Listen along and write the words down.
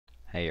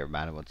Hey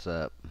everybody, what's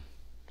up?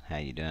 How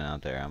you doing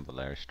out there? I'm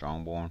Valery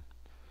Strongborn,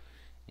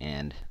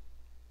 and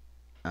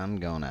I'm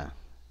gonna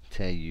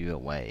tell you a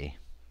way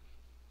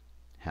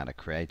how to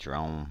create your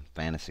own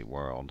fantasy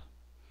world,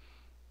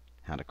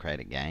 how to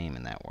create a game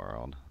in that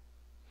world.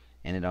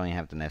 And it don't even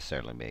have to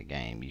necessarily be a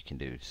game. You can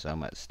do so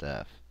much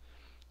stuff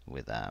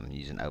with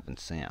using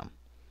opensim.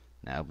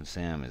 Now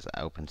opensim is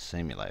an open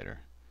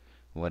simulator.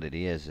 What it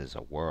is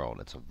a world.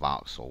 It's a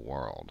voxel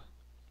world.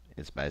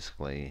 It's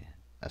basically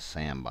a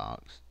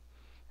sandbox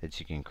that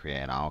you can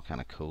create all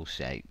kind of cool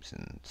shapes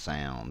and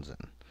sounds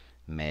and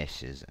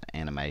meshes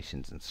and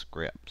animations and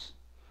scripts,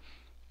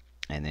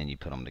 and then you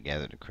put them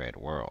together to create a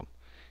world.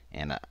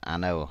 And I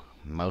know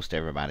most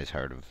everybody's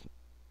heard of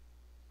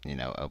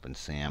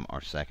OpenSim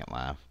or Second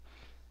Life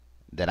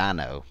that I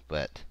know,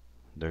 but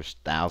there's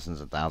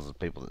thousands and thousands of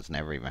people that's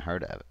never even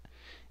heard of it.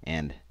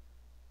 And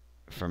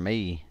for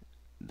me,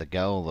 the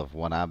goal of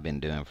what I've been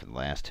doing for the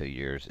last 2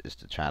 years is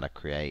to try to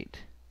create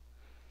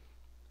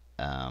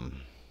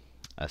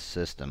a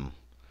system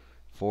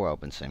for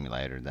Open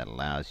Simulator that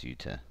allows you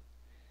to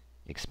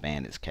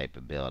expand its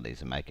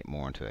capabilities and make it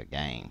more into a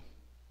game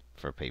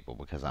for people,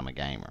 because I'm a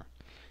gamer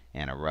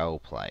and a role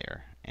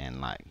player,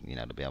 and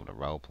to be able to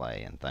role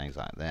play and things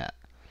like that.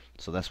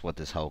 So that's what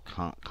this whole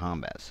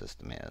combat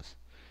system is.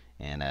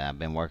 And I've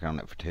been working on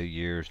it for 2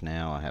 years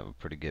now. I have a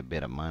pretty good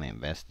bit of money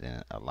invested in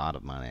it, a lot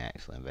of money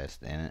actually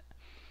invested in it,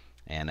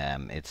 and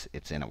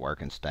it's in a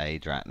working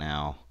stage right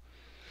now.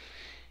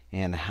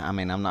 And I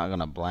mean, I'm not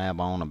going to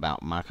blab on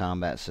about my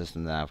combat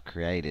system that I've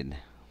created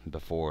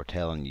before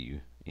telling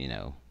you,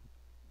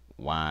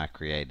 why I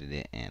created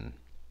it and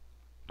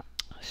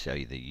show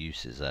you the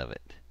uses of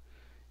it,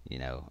 you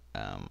know,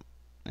 um,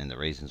 and the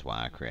reasons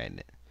why I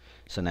created it.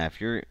 So now,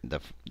 if you're the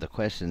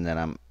question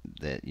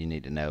that you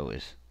need to know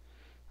is,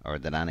 or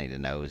that I need to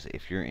know is,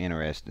 if you're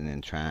interested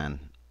in trying,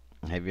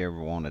 have you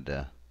ever wanted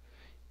to,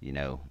 you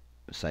know,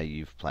 say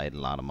you've played a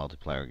lot of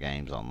multiplayer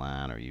games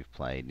online, or you've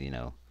played,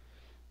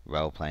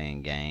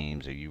 role-playing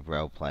games, or you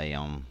role-play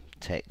on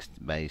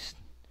text-based,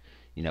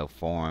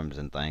 forums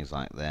and things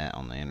like that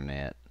on the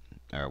internet,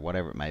 or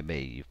whatever it may be.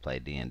 You've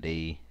played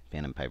D&D,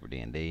 pen and paper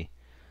D&D,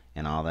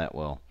 and all that.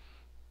 Well,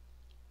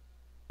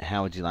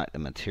 how would you like to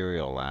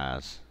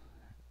materialize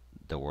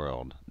the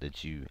world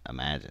that you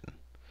imagine?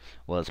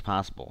 Well, it's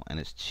possible, and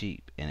it's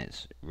cheap, and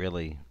it's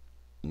really,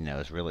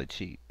 it's really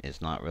cheap.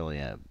 It's not really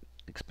a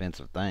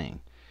expensive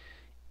thing.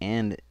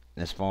 And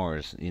as far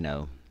as,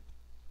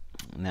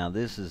 now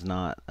this is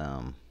not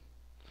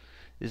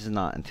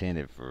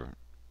intended for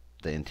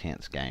the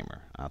intense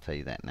gamer. I'll tell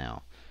you that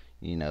now.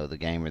 The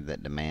gamer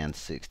that demands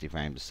 60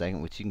 frames a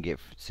second, which you can get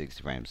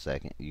 60 frames a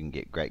second. You can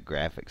get great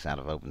graphics out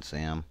of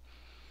OpenSim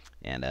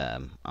and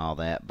all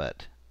that,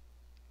 but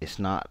it's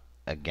not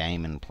a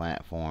gaming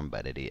platform,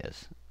 but it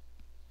is.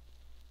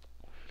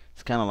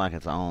 It's kind of like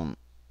its own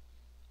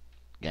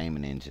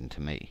gaming engine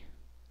to me.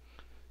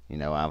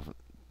 I've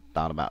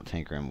thought about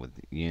tinkering with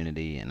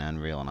Unity and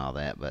Unreal and all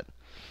that, but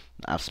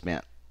I've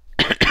spent,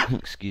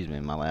 excuse me,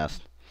 the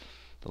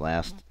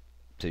last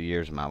 2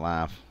 years of my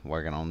life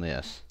working on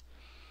this.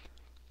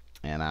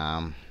 And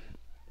I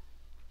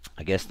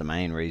guess the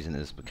main reason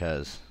is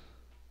because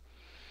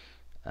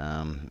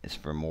it's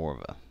for more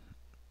of a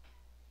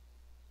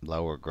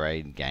lower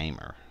grade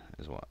gamer,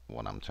 is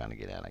what I'm trying to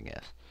get at, I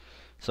guess.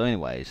 So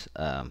anyways,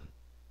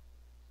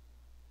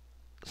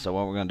 so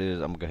what we're going to do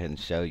is I'm going to go ahead and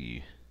show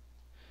you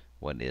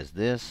what it is.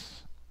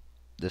 This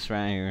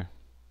right here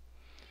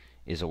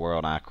is a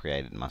world I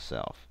created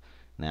myself.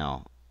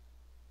 Now,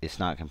 it's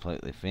not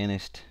completely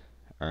finished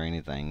or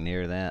anything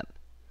near that,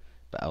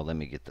 but let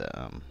me get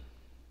the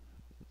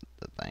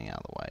thing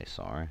out of the way.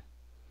 Sorry,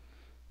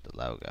 the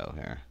logo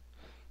here.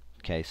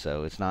 Okay,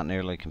 so it's not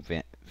nearly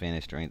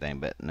finished or anything,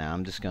 but now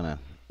I'm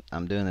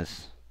doing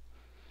this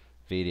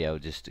video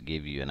just to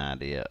give you an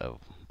idea of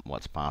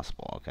what's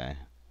possible. Okay,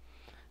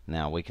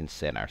 now we can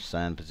set our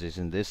sun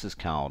position. This is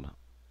called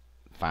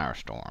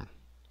Firestorm.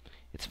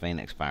 It's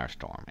Phoenix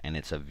Firestorm, and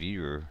it's a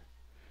viewer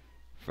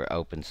for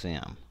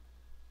OpenSim.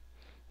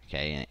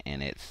 Okay,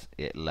 and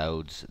it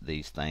loads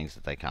these things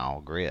that they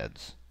call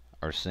grids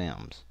or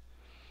sims.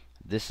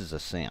 This is a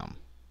sim.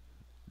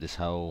 This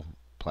whole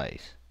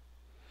place,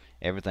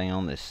 everything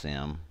on this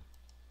sim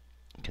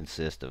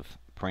consists of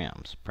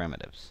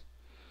primitives,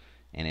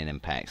 and it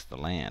impacts the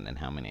land and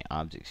how many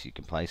objects you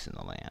can place in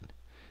the land.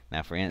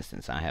 Now, for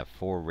instance, I have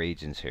 4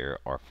 regions here,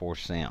 or 4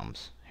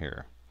 sims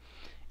here,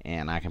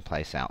 and I can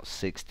place out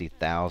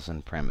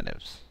 60,000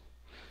 primitives.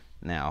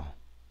 Now,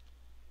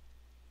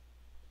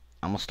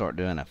 I'm gonna start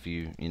doing a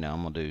few, I'm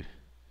gonna do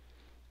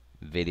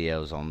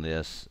videos on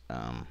this,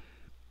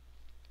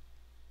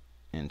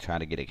 and try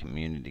to get a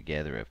community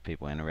together of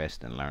people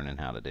interested in learning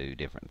how to do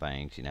different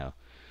things,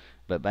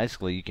 But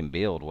basically, you can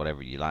build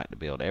whatever you like to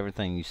build.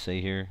 Everything you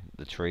see here,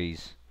 the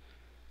trees,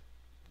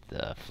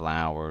 the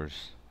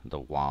flowers, the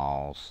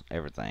walls,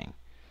 everything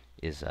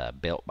is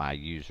built by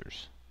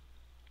users.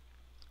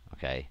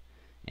 Okay,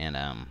 and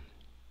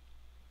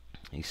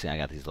you see I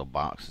got these little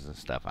boxes and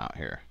stuff out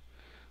here.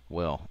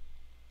 Well,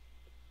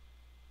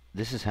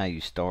 this is how you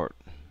start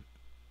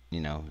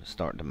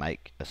start to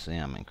make a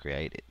sim and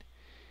create it.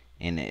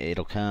 And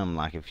it'll come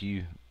like if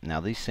you,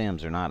 now these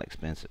sims are not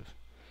expensive.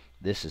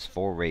 This is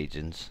 4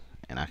 regions,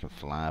 and I can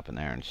fly up in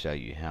there and show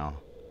you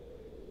how.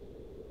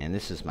 And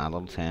this is my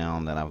little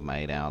town that I've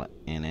made out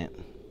in it.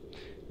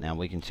 Now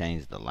we can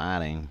change the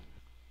lighting,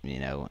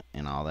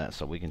 and all that.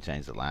 So we can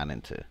change the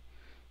lighting to,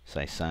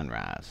 say,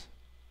 sunrise.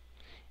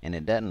 And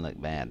it doesn't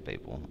look bad,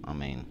 people. I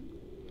mean,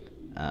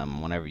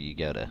 whenever you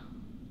go to,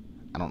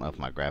 I don't know if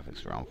my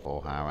graphics are on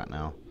full high right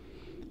now,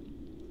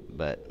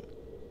 but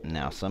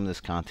now some of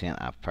this content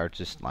I've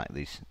purchased, like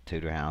these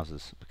Tudor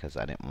houses, because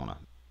I didn't want to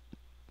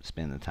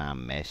spend the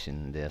time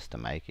meshing this to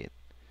make it.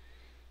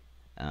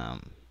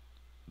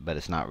 But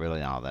it's not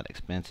really all that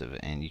expensive,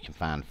 and you can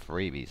find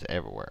freebies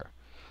everywhere.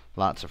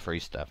 Lots of free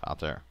stuff out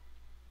there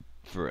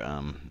for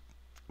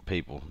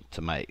people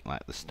to make,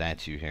 like the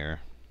statue here.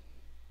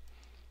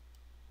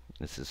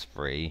 This is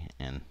free,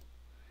 and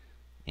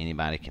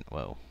anybody can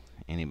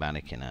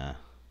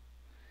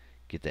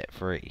get that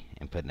free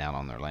and put it out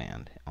on their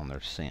land, on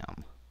their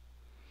sim.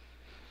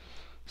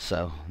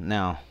 So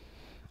now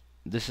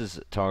this is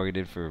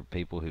targeted for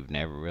people who've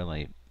never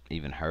really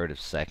even heard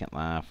of Second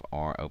Life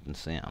or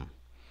opensim.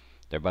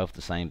 They're both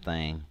the same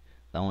thing.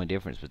 The only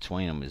difference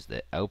between them is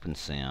that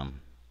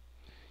opensim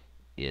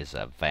is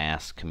a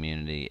vast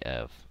community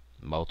of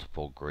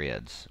multiple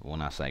grids.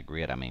 When I say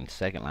grid, I mean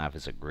Second Life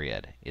is a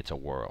grid. It's a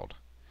world.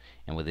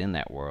 And within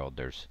that world,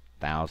 there's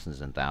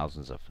thousands and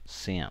thousands of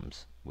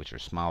sims, which are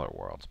smaller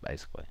worlds,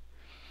 basically.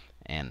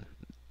 And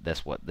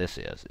that's what this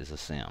is a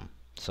sim.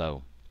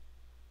 So,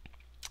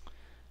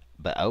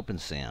 but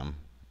opensim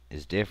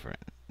is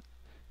different.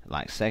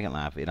 Like Second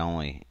Life,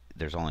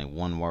 there's only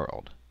one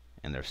world,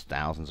 and there's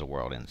thousands of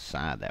worlds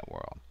inside that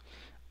world.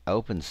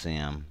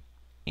 opensim,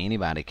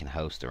 anybody can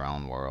host their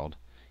own world,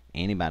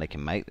 anybody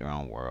can make their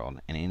own world,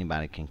 and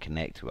anybody can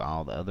connect to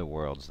all the other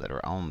worlds that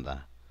are on the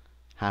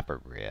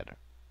hypergrid,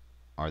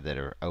 or that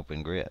are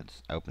open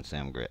grids,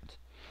 opensim grids.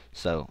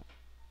 So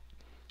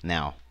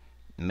now,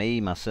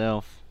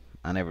 myself,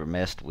 I never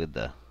messed with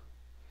the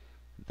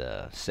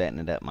setting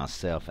it up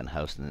myself and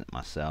hosting it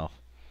myself.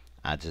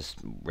 I just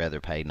rather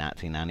pay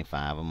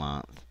 $19.95 a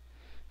month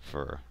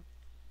for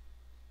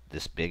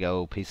this big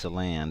old piece of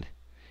land,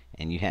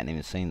 and you hadn't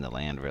even seen the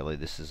land really.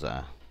 This is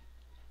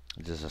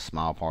just a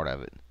small part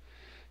of it.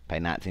 Pay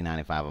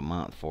 $19.95 a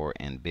month for it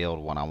and build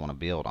what I want to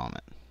build on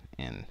it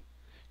and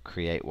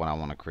create what I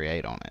want to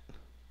create on it.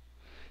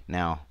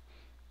 Now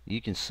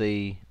you can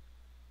see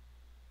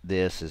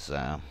this is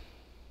I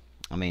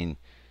mean,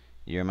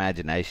 your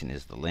imagination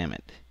is the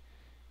limit.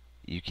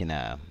 You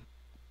can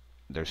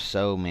there's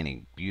so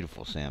many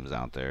beautiful sims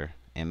out there,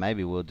 and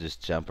maybe we'll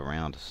just jump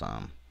around to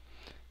some.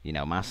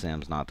 My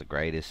sim's not the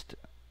greatest.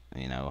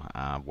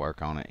 I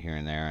work on it here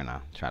and there, and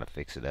I try to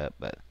fix it up.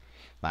 But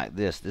like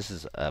this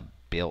is a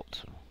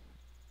built,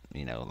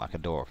 like a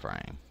door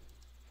frame.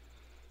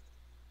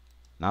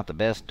 Not the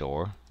best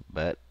door,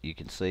 but you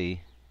can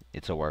see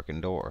it's a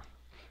working door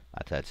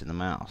by touching the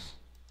mouse.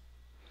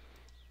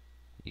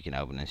 You can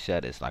open and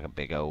shut it. It's like a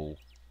big old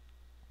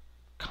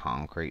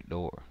concrete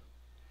door.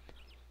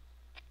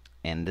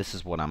 And this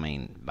is what I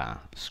mean by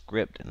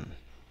scripting.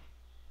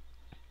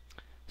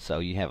 So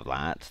you have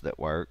lights that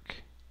work.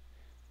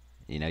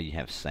 You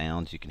have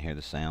sounds. You can hear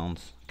the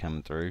sounds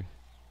coming through.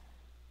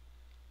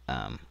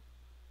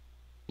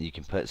 You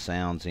can put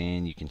sounds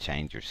in. You can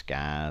change your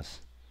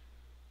skies.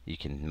 You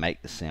can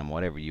make the sim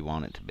whatever you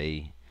want it to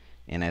be.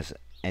 And as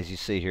you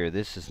see here,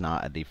 this is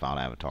not a default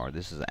avatar.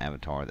 This is an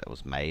avatar that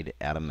was made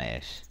out of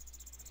mesh,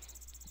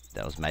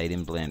 that was made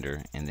in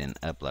Blender and then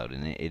uploaded.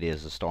 And it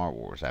is a Star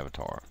Wars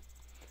avatar.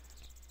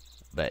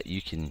 But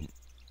you can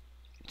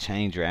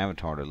change your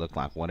avatar to look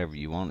like whatever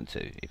you want it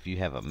to. If you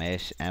have a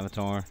mesh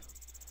avatar,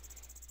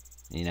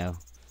 like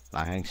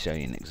I can show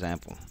you an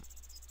example.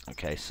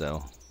 Okay,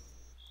 so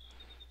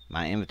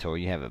my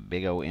inventory, you have a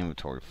big old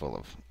inventory full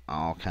of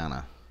all kind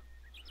of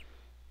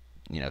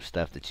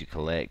stuff that you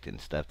collect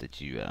and stuff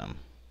that you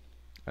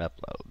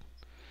upload.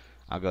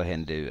 I'll go ahead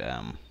and do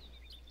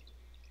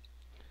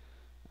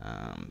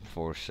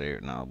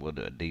we'll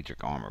do a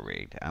Dietrich armor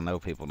rigged. I know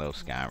people know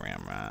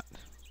Skyrim, right?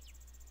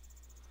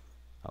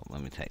 Oh,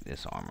 let me take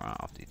this armor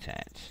off,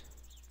 detach.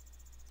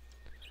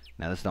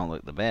 Now this don't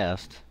look the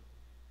best,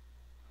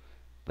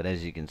 but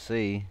as you can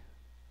see,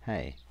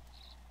 hey,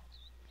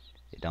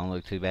 it don't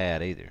look too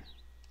bad either.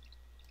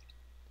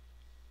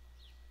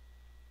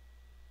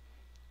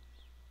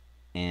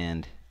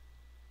 And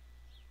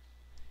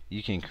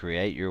you can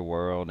create your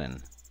world,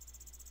 and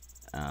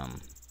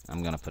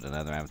I'm gonna put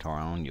another avatar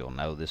on. You'll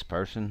know this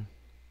person,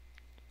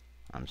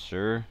 I'm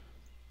sure.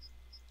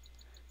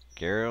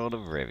 Geralt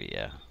of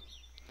Rivia.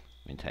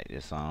 Let me take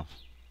this off.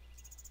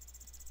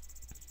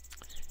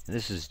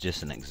 This is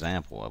just an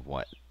example of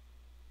what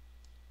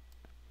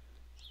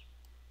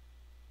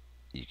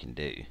you can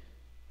do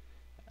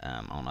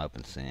on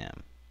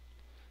opensim.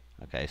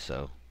 Okay,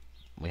 so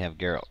we have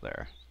Geralt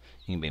there.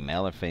 You can be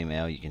male or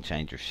female. You can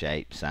change your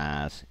shape,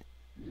 size,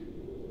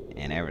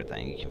 and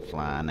everything. You can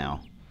fly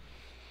now.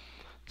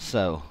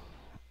 So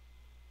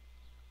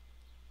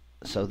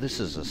So this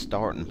is a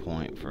starting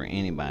point for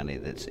anybody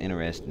that's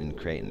interested in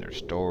creating their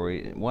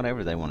story,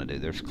 whatever they want to do.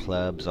 There's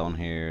clubs on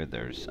here.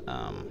 There's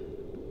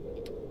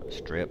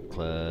strip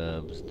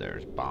clubs.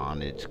 There's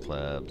bondage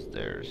clubs.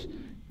 There's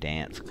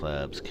dance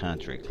clubs,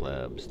 country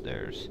clubs.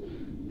 There's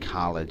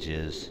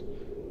colleges.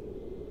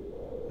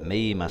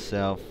 Me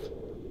myself,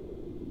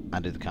 I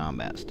do the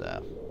combat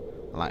stuff.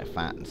 I like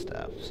fighting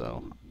stuff.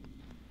 So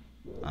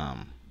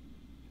um,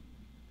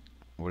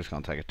 we're just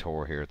gonna take a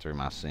tour here through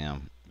my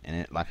sim,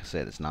 and like I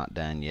said, it's not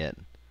done yet,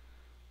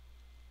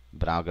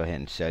 but I'll go ahead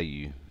and show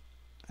you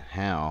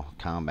how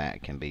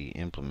combat can be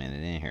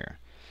implemented in here.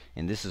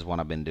 And this is what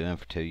I've been doing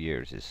for 2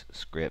 years, is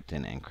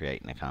scripting and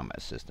creating a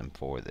combat system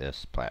for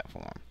this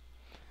platform.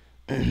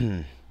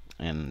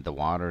 And the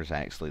waters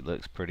actually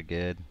looks pretty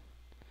good,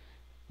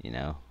 you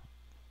know.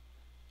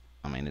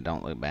 I mean, it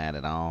don't look bad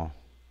at all.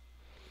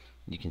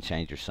 You can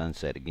change your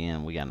sunset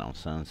again. We got it on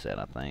sunset,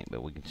 I think,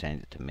 but we can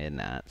change it to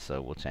midnight,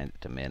 so we'll change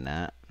it to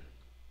midnight.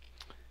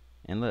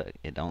 And look,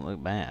 it don't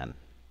look bad.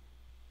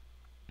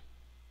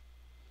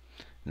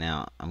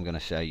 Now I'm going to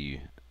show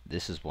you,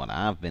 this is what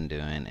I've been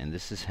doing, and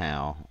this is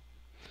how,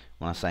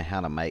 when I say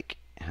how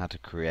to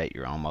create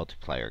your own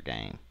multiplayer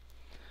game,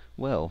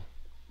 well,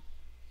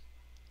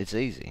 it's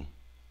easy,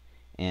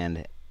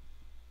 and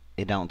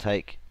it don't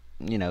take,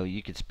 you know,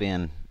 you could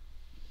spend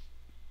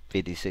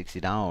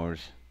 $50-$60,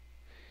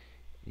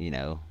 you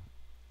know,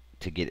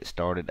 to get it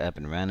started up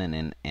and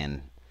running,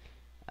 and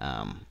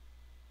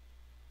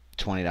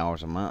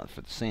 $20 a month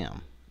for the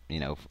sim, you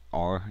know,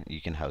 or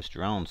you can host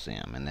your own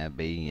sim, and that'd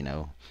be, you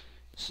know,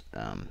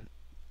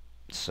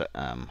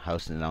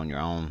 hosting it on your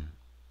own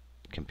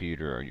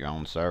computer or your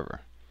own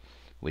server,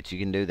 which you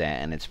can do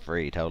that, and it's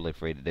free, totally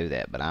free to do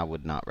that. But I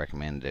would not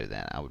recommend to do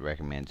that. I would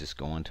recommend just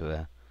going to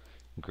a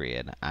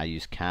grid. I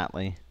use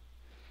Kitely,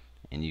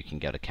 and you can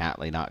go to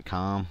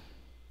kitely.com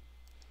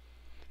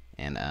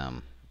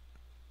and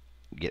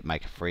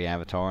make a free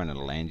avatar, and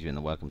it'll land you in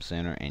the welcome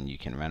center, and you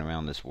can run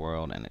around this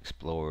world and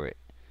explore it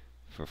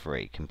for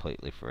free,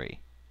 completely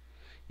free.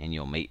 And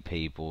you'll meet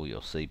people,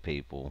 you'll see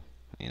people,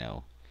 you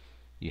know.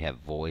 You have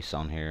voice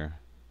on here,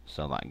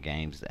 so like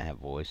games that have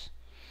voice,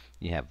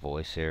 you have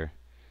voice here,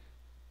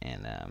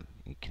 and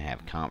you can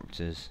have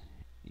conferences,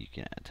 you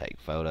can take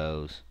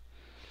photos.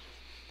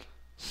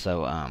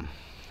 So I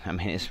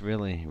mean, it's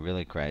really,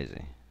 really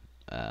crazy.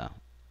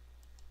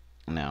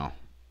 Now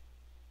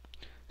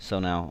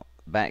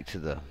back to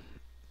the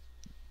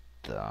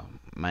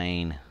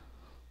main,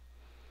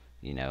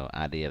 you know,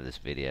 idea of this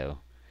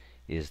video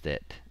is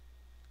that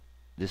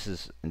this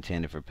is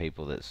intended for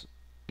people that's,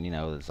 you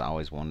know, that's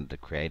always wanted to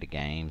create a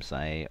game,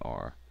 say,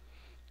 or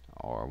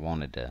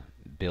wanted to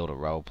build a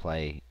role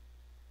play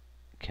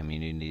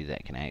community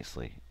that can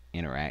actually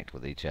interact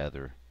with each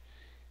other,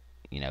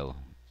 you know,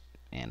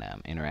 and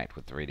interact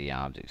with 3D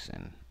objects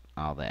and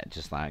all that,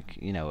 just like,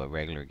 you know, a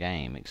regular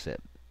game,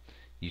 except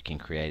you can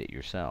create it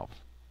yourself.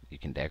 You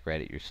can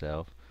decorate it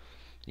yourself.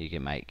 You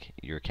can make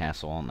your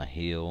castle on the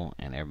hill,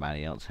 and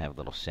everybody else have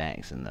little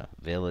shacks in the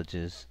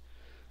villages.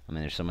 I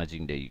mean, there's so much you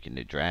can do. You can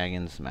do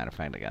dragons. As a matter of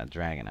fact, I got a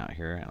dragon out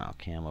here, and I'll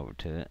cam over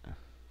to it.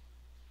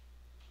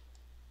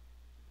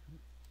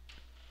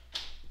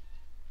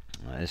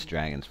 This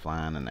dragon's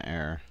flying in the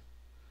air.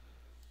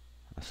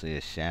 I see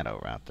his shadow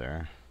right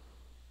there.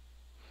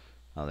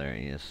 Oh, there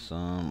he is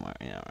somewhere.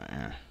 Yeah, right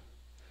here.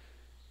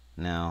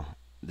 Now,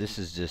 this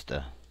is just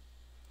a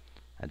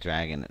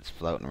dragon that's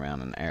floating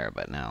around in the air,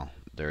 but now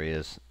there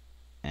is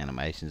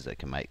animations that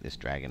can make this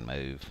dragon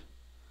move.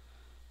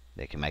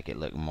 They can make it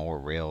look more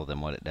real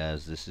than what it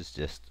does. This is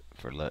just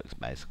for looks,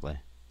 basically.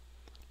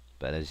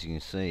 But as you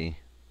can see,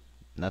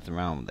 nothing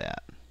wrong with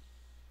that.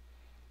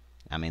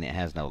 I mean, it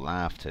has no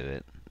life to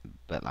it,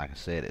 but like I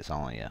said, it's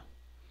only a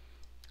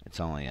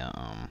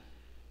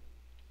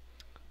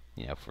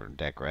you know, for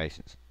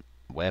decorations.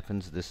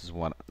 Weapons, this is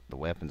what the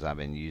weapons I've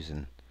been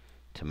using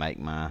to make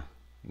my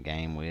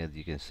game with.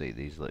 You can see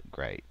these look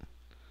great.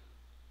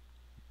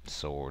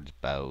 Swords,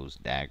 bows,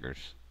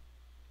 daggers,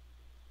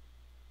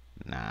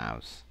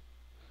 knives,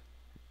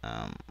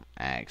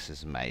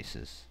 axes,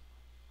 maces.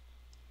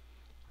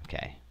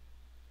 Okay.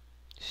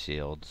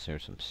 Shields.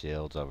 Here's some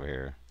shields over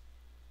here.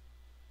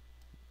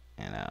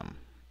 And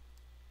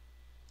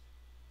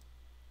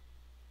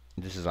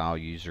this is all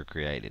user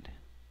created.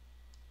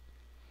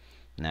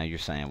 Now you're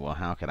saying, well,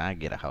 how could I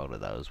get a hold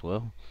of those?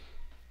 Well,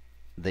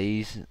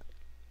 these,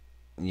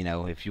 you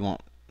know, if you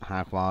want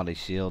high quality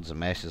shields and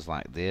meshes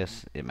like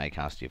this, it may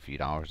cost you a few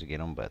dollars to get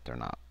them, but they're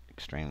not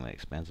extremely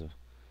expensive.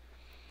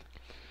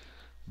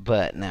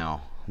 But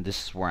now,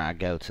 this is where I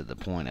go to the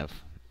point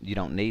of, you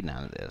don't need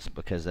none of this,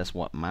 because that's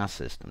what my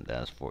system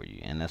does for you,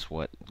 and that's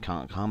what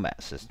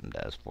combat system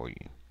does for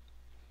you.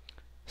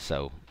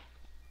 So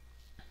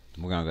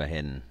we're gonna go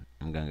ahead and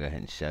I'm gonna go ahead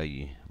and show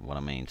you what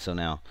I mean. So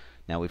now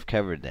we've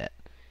covered that.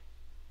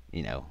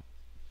 You know,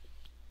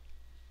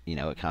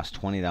 it costs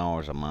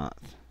 $20 a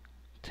month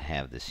to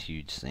have this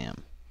huge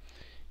sim.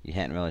 You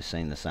hadn't really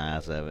seen the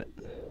size of it,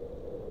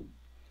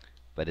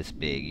 but it's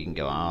big. You can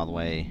go all the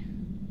way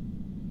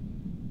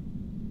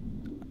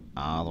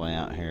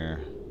out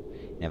here,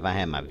 If I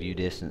had my view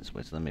distance,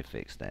 which let me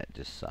fix that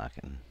just so I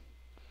can,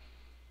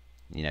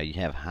 you know, you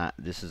have high,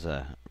 this is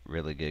a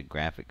really good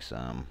graphics,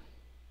 my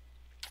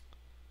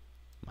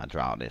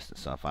draw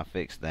distance. So if I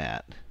fix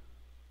that,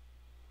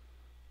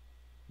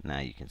 now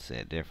you can see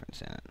a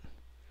difference in it.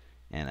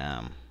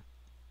 And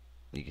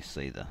you can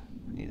see the,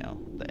 you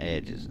know, the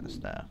edges and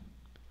stuff.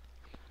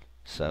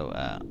 So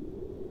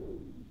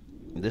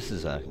this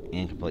is a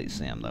incomplete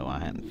sim though. I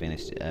haven't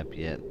finished it up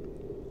yet.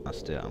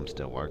 I'm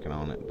still working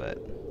on it, but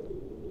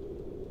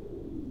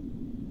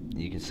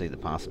you can see the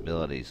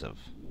possibilities of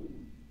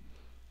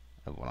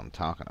what I'm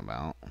talking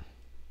about.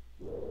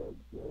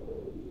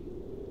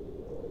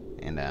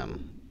 And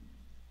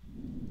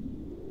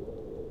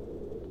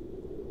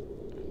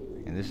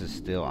this is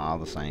still all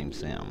the same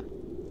sim.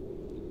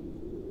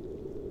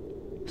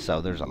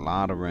 So there's a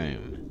lot of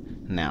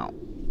room. Now,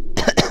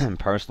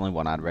 personally,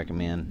 what I'd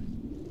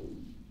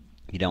recommend,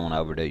 you don't want to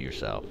overdo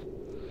yourself.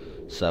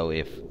 So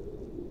if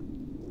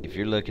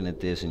you're looking at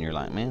this and you're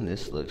like, man,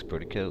 this looks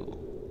pretty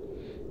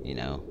cool, you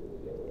know,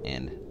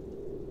 and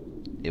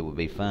it would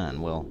be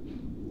fun. Well,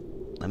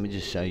 let me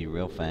just show you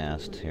real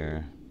fast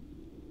here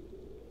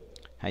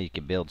how you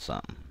can build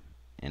something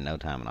in no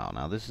time at all.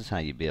 Now, this is how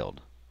you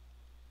build.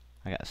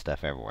 I got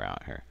stuff everywhere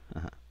out here.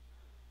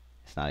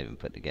 It's not even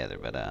put together,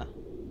 but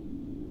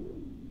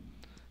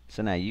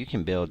so now you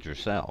can build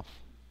yourself.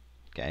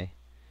 Okay,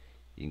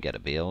 you can go to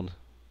build,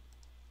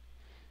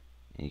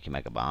 and you can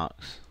make a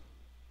box.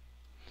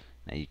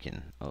 Now you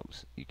can,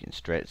 you can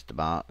stretch the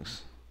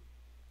box.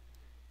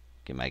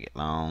 You can make it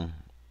long,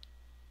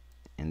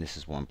 and this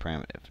is one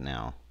primitive.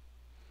 Now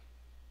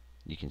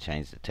you can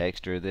change the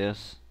texture of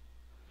this.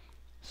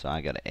 So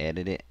I got to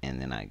edit it, and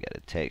then I got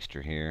a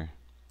texture here.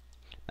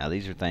 Now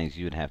these are things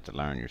you would have to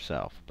learn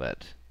yourself,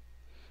 but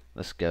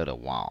let's go to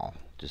wall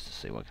just to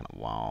see what kind of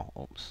wall.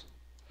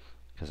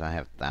 Because I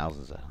have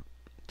thousands of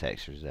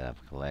textures that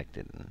I've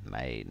collected and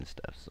made and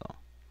stuff. So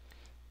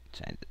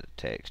change it to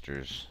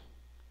textures.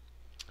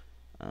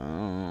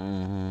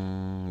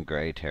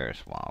 Gray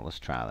terrace wall. Let's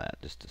try that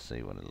just to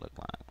see what it looked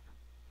like.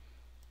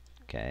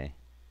 Okay.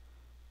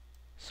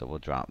 So we'll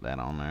drop that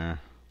on there.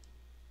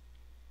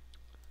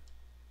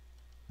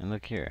 And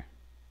look here.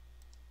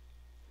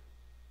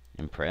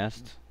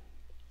 Impressed?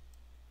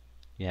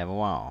 You have a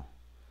wall.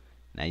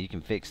 Now you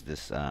can fix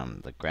this,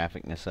 the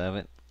graphicness of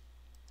it.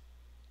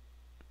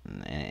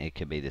 And it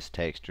could be this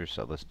texture,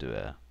 so let's do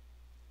a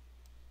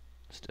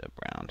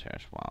brown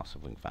terrace wall so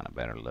we can find a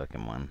better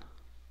looking one.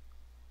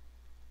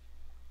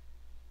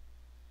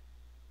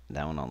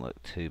 That one don't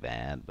look too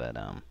bad, but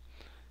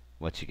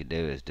what you could do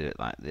is do it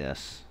like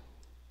this,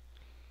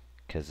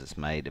 because it's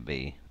made to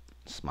be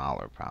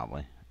smaller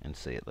probably, and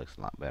see, it looks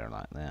a lot better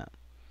like that.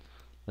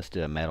 Let's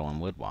do a metal and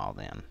wood wall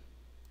then.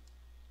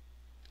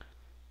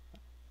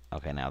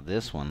 Okay, now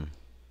this one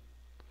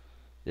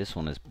is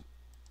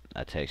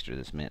a texture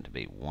that's meant to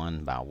be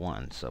 1 by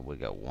 1, so we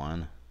go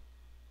 1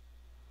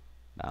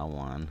 by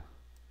 1,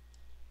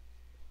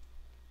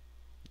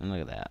 and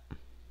look at that.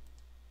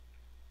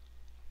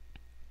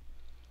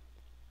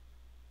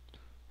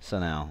 So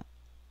now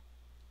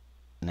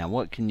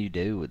what can you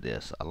do with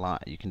this? A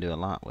lot. You can do a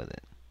lot with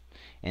it,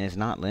 and it's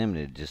not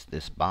limited to just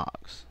this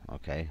box.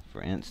 Okay,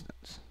 for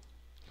instance,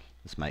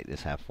 let's make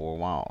this have 4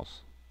 walls.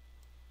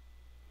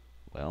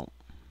 Well,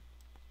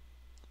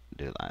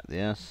 do it like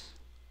this.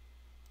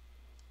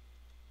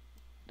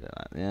 Do it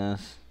like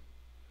this.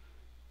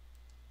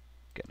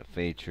 Go to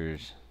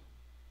features.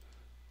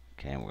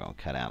 Okay, and we're going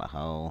to cut out a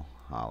hole,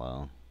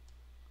 hollow.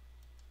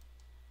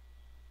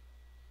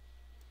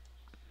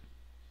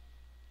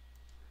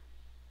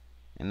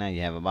 And now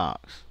you have a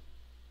box.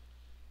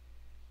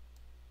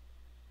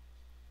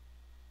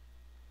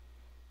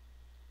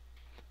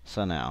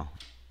 So now,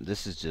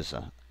 this is just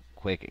a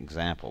quick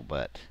example,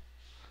 but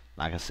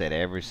like I said,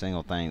 every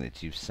single thing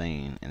that you've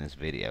seen in this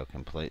video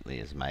completely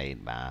is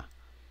made by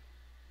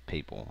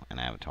people and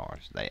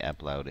avatars. They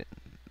upload it,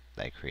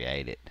 they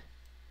create it,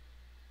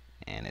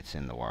 and it's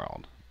in the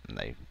world, and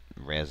they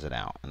res it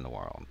out in the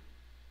world.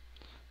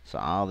 So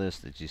all this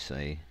that you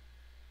see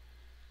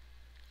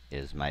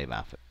is made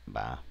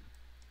by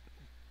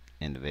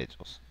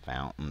individuals.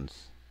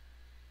 Fountains,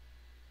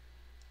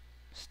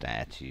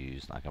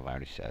 statues, like I've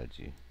already showed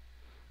you,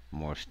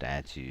 more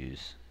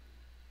statues,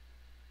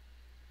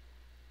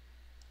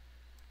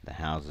 the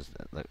houses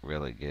that look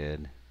really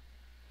good.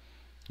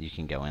 You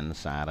can go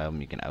inside of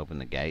them, you can open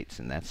the gates,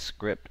 and that's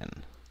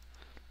scripting.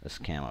 Let's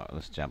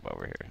jump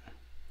over here.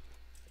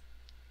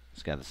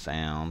 It's got the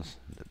sounds,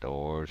 the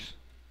doors,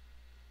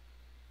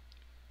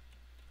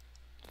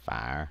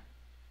 fire.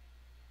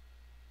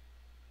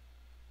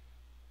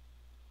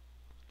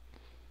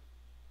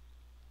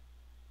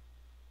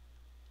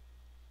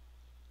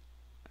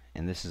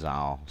 And this is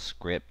all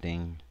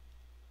scripting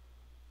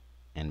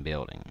and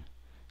building.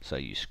 So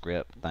you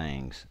script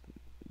things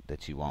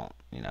that you want,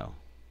 you know,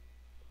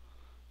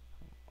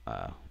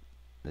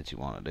 that you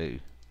want to do.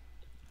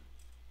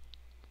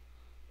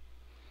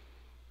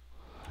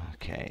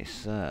 Okay,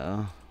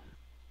 so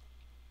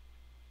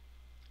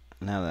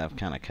now that I've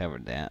kind of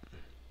covered that,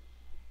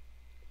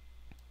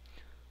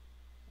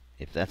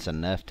 if that's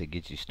enough to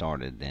get you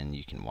started, then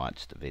you can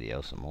watch the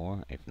video some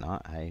more. If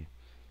not, hey,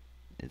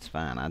 it's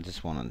fine. I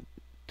just wanted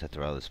to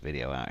throw this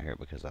video out here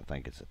because I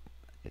think it's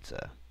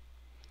a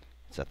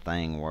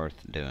thing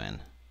worth doing,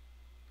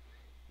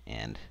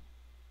 and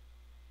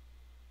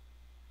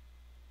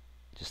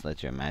just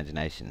let your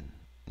imagination,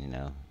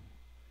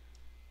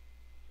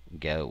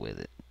 go with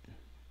it.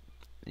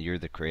 You're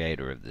the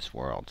creator of this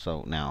world.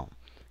 So now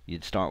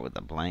you'd start with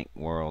a blank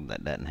world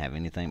that doesn't have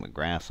anything but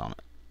grass on it.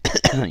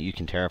 You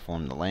can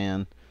terraform the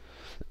land,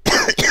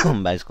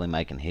 basically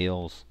making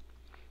hills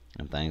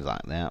and things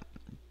like that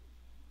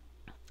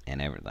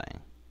and everything.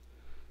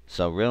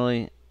 So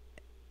really,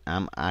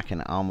 I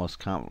can almost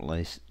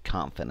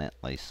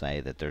confidently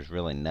say that there's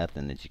really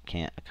nothing that you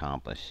can't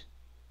accomplish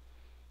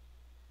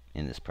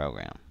in this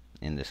program,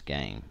 in this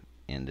game,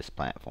 in this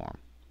platform.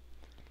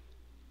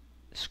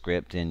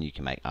 Scripting, you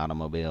can make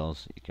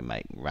automobiles, you can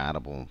make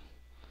rideable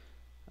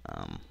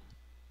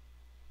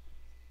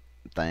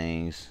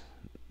things.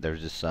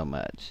 There's just so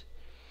much.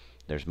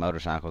 There's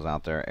motorcycles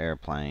out there,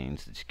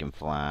 airplanes that you can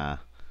fly.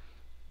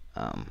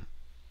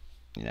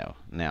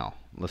 Now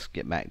let's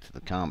get back to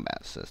the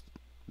combat system.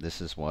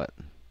 This is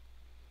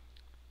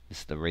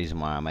the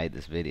reason why I made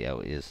this video,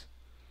 is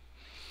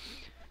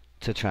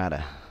to try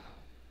to,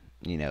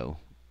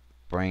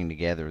 bring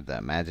together the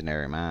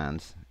imaginary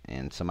minds.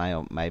 And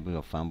somebody maybe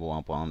will fumble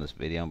up on this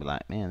video and be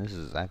like, man, this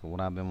is exactly what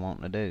I've been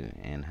wanting to do.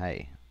 And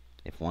hey,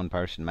 if one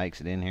person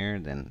makes it in here,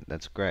 then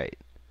that's great.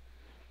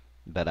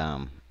 But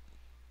now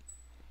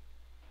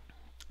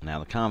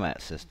the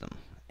combat system,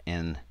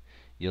 and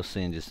you'll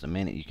see in just a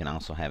minute, you can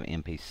also have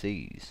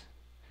NPCs,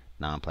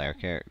 non-player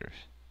characters.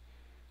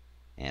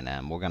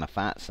 And we're going to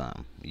fight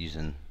some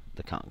using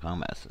the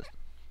combat system.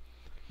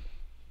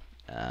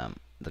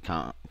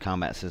 The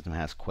combat system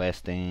has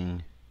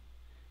questing,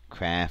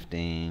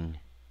 crafting,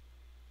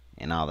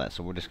 and all that.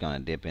 So we're just going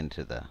to dip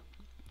into the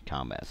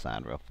combat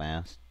side real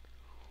fast.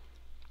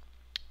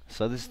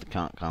 So this is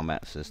the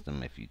combat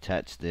system. If you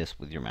touch this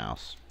with your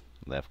mouse,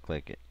 left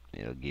click it,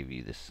 it'll give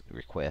you this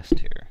request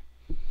here.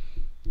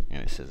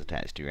 And it says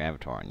attach to your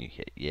avatar, and you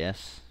hit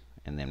yes.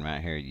 And then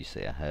right here you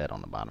see a HUD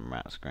on the bottom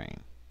right screen.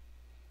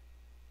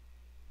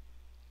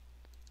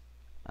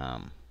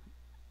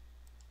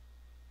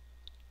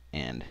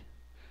 And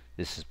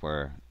this is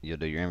where you'll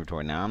do your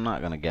inventory. Now I'm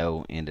not going to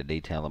go into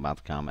detail about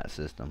the combat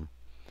system.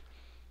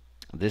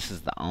 This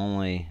is the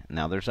only,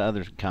 now there's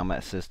other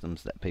combat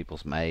systems that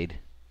people's made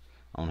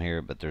on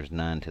here, but there's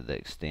none to the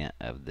extent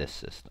of this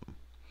system.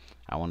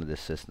 I wanted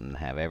this system to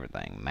have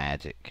everything: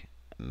 magic,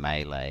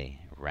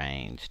 melee,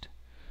 ranged,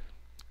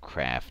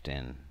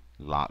 crafting,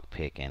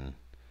 lockpicking,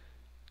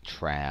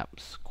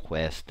 traps,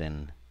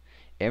 questing,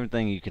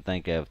 everything you could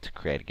think of to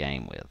create a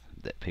game with,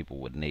 that people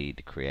would need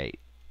to create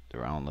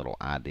their own little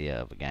idea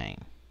of a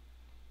game.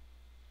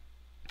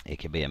 It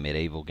could be a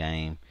medieval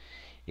game,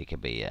 it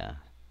could be a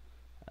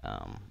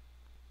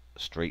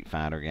Street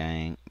Fighter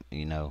game,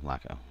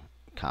 like a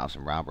cops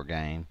and robber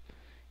game.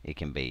 It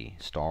can be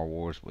Star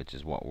Wars, which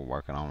is what we're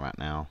working on right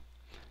now.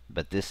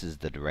 But this is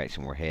the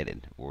direction we're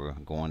headed. We're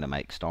going to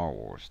make Star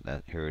Wars.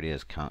 Here it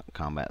is,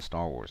 Combat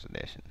Star Wars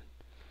Edition.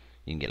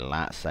 You can get a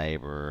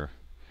lightsaber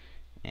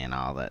and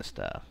all that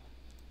stuff.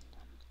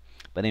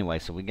 But anyway,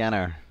 so we got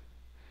our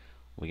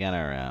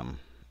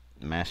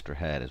master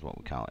HUD is what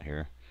we call it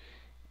here,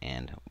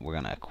 and we're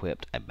going to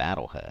equip a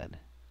battle HUD,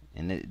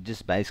 and it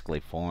just basically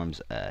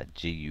forms a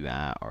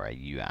GUI or a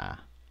UI,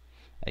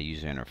 a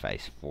user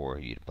interface for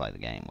you to play the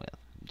game with,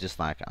 just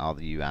like all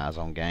the UIs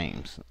on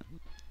games.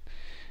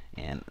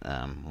 And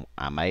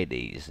I made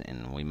these,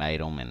 and we made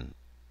them,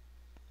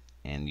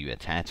 and you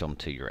attach them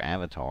to your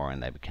avatar,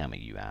 and they become a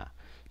UI.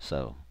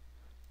 So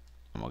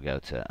I'm gonna go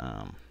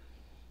to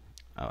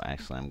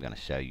actually I'm gonna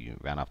show you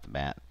right off the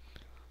bat.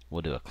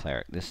 We'll do a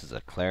cleric. This is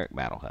a cleric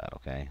battle HUD,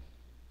 okay?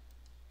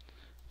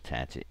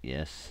 Attach it,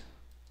 yes,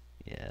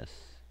 yes,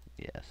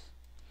 yes.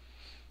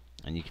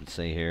 And you can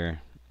see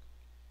here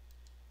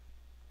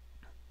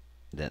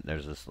that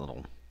there's this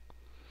little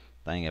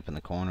thing up in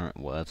the corner.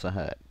 Well, it's a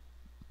HUD.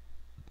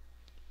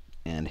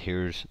 And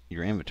here's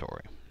your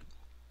inventory.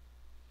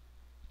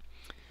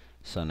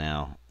 So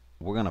now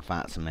we're going to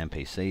fight some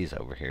NPCs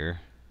over here.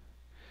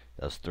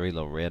 Those three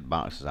little red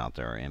boxes out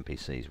there are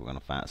NPCs. We're going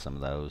to fight some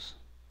of those.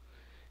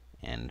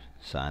 And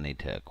so I need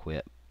to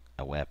equip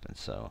a weapon.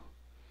 So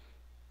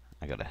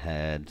I go to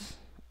HUDs.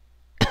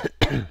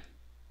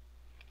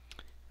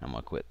 I'm going to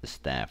equip the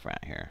staff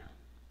right here.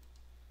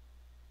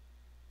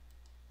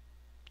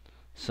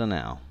 So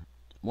now,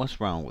 what's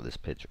wrong with this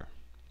picture?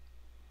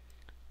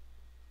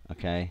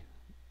 Okay.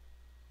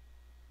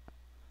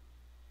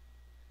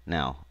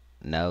 Now,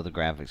 no, the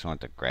graphics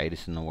aren't the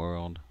greatest in the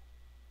world,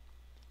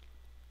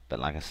 but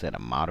like I said, a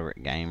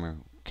moderate gamer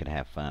could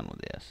have fun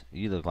with this.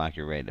 You look like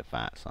you're ready to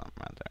fight something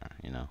right there,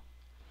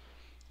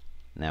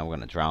 Now we're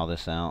going to draw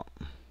this out.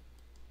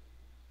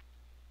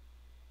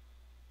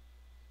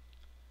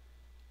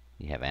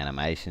 You have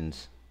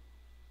animations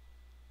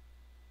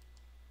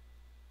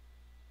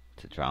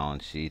to draw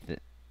and sheath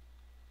it.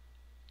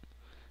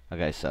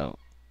 Okay, so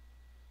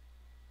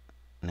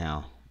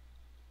now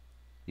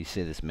You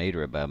see this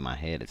meter above my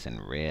head, it's in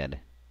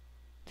red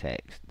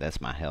text. That's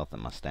my health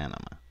and my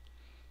stamina.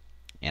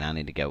 And I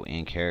need to go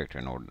in character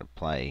in order to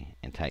play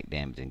and take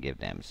damage and give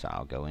damage. So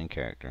I'll go in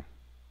character.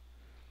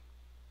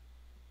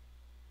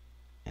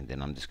 And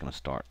then I'm just going to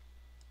start.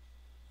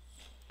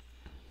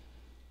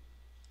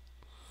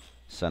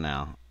 So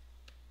now,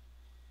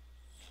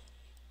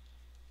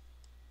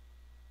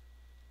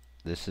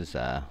 this is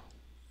a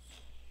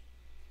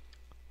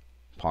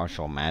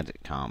partial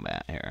magic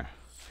combat here.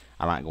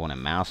 I like going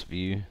in mouse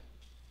view.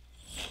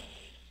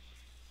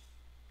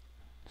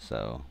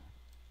 So,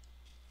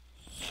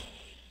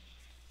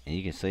 and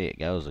you can see it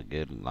goes a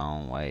good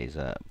long ways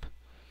up.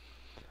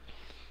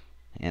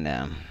 And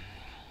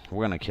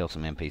we're going to kill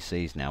some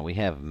NPCs now. We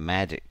have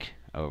magic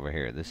over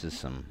here. This is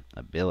some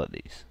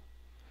abilities.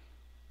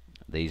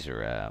 These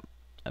are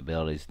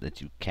abilities that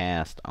you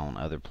cast on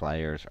other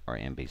players or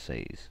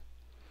NPCs.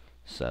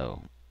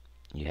 So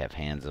you have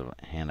hand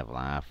of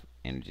life,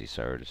 energy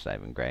surge,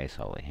 saving grace,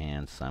 holy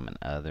hand, summon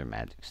other,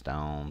 magic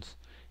stones,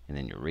 and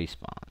then your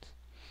respawns.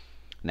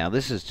 Now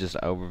this is just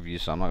an overview,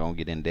 so I'm not going to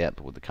get in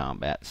depth with the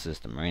combat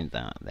system or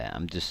anything like that.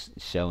 I'm just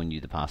showing you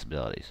the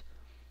possibilities.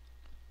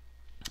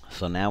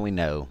 So now we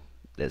know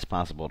that it's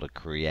possible to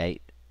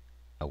create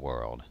a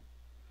world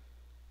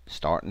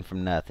starting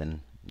from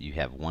nothing. You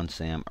have 1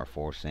 sim or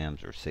 4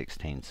 sims or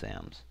 16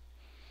 sims.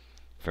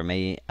 For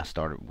me,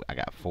 I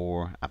got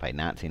 4. I paid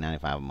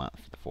 $19.95 a month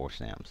for the 4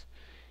 sims.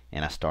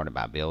 And I started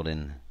by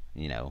building,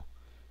 you know,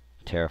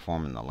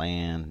 terraforming the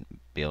land,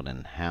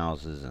 building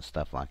houses and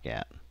stuff like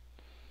that.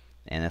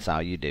 And that's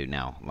all you do.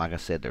 Now, like I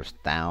said, there's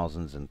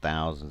thousands and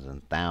thousands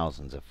and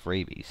thousands of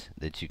freebies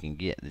that you can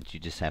get, that you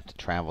just have to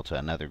travel to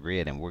another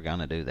grid, and we're going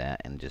to do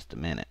that in just a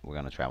minute. We're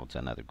going to travel to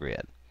another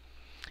grid.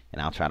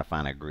 And I'll try to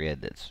find a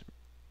grid that's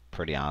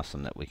pretty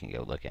awesome that we can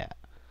go look at.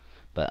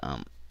 But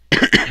I'm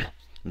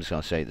just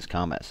going to show you this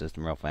combat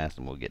system real fast,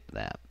 and we'll get to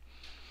that.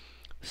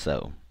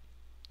 So,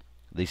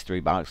 these 3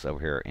 boxes over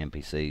here are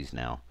NPCs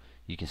now.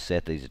 You can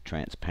set these as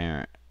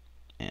transparent,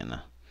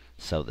 and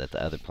so that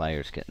the other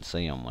players couldn't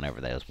see them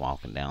whenever they was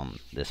walking down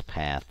this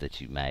path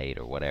that you made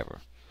or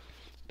whatever.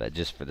 But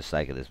just for the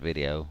sake of this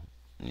video,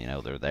 you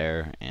know, they're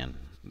there and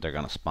they're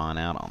going to spawn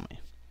out on me.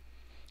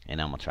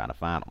 And I'm going to try to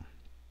fight them.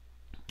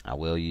 I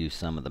will use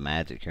some of the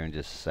magic here in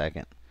just a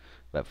second.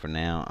 But for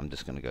now, I'm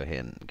just going to go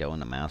ahead and go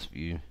into mouse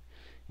view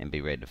and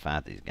be ready to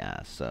fight these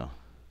guys. So,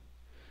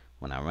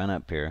 when I run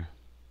up here,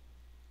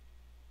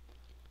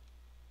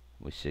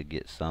 we should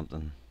get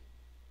something.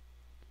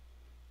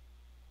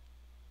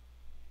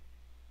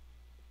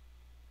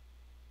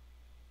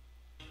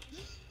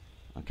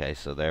 Okay,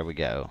 so there we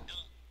go.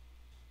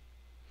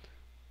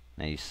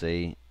 Now you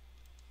see,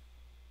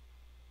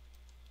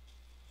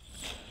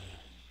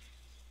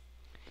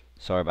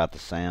 sorry about the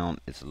sound,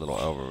 it's a little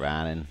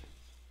overriding.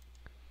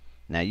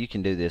 Now you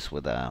can do this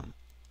with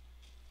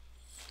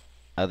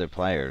other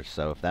players,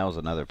 so if that was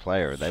another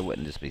player, they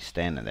wouldn't just be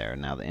standing there.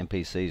 Now the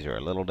NPCs are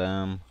a little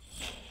dumb,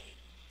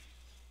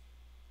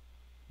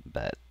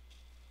 but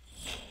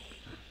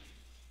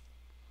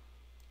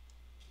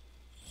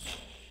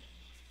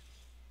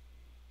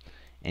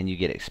and you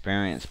get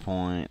experience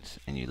points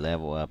and you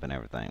level up and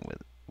everything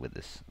with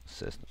this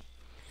system.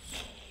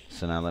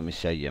 So now let me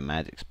show you a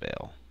magic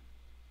spell.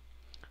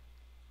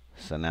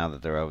 So now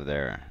that they're over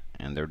there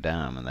and they're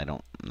dumb and they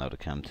don't know to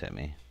come to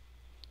me,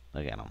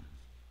 look at them,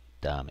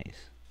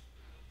 dummies.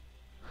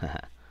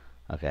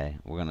 Okay,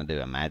 we're gonna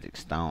do a magic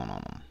stone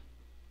on them.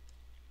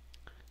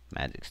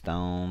 Magic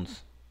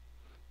stones,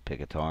 pick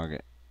a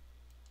target.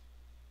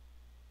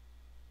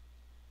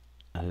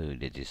 Oh,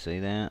 did you see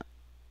that?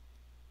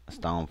 A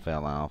stone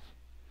fell off,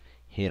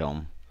 hit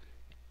them,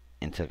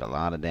 and took a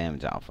lot of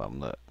damage off of them.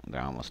 Look,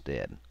 they're almost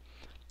dead.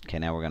 Okay,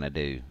 now we're gonna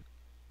do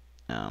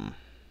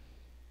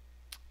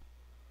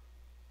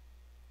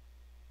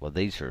well,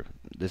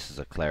 this is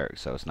a cleric,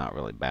 so it's not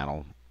really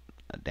battle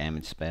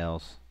damage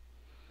spells,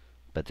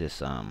 but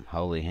this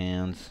holy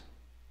hands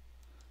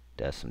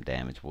does some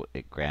damage.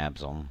 It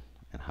grabs them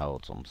and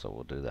holds them, so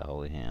we'll do the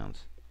holy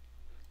hands.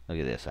 Look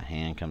at this, a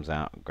hand comes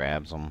out,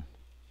 grabs them,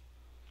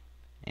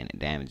 and it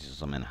damages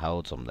them and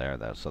holds them there,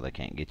 though, so they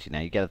can't get you. Now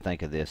you got to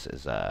think of this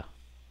as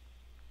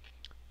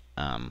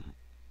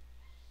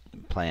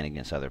playing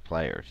against other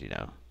players, you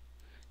know,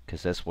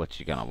 because that's what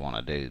you're gonna want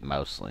to do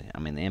mostly. I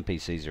mean, the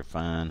NPCs are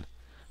fun,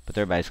 but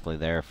they're basically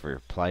there for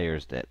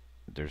players that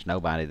there's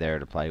nobody there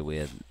to play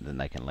with, then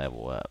they can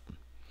level up.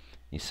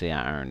 You see,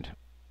 I earned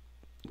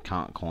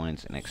conch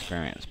coins and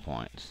experience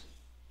points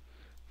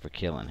for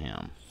killing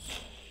him.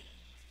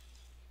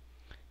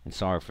 And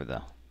sorry for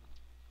the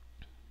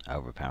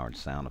overpowered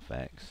sound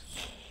effects,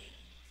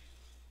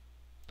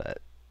 but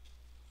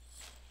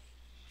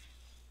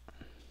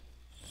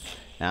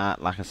now,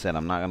 like I said,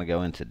 I'm not going to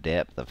go into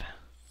depth of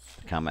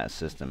the combat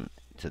system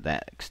to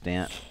that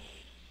extent.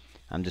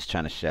 I'm just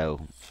trying to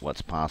show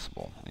what's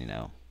possible, you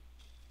know,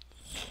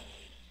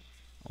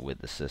 with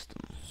the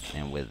system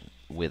and with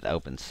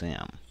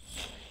opensim.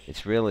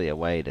 It's really a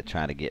way to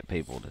try to get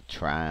people to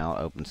try out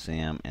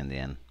opensim, and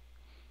then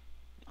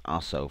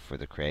also for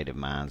the creative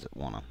minds that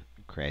want to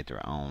create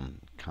their own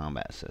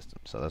combat system.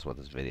 So that's what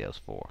this video is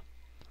for.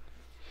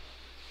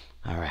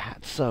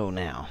 Alright, so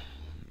now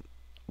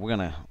we're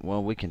gonna,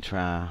 well, we can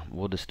try,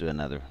 we'll just do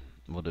another,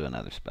 we'll do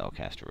another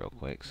spellcaster real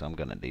quick. So I'm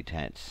gonna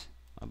detach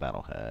my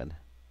battle HUD,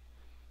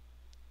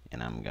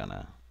 and I'm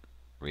gonna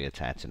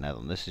reattach another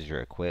one. This is your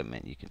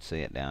equipment. You can see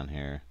it down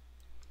here.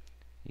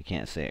 You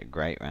can't see it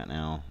great right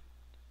now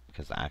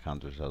because the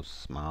icons are so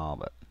small,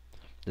 but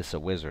this is a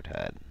wizard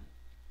HUD.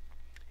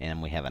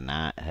 And we have a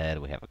knight HUD,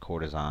 we have a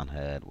courtesan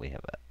HUD, we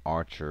have an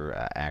archer,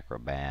 an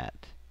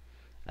acrobat,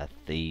 a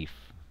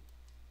thief,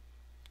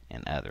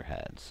 and other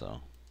HUDs.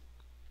 So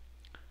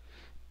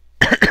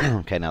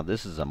okay, now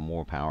this is a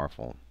more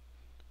powerful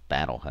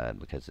battle HUD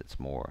because it's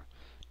more,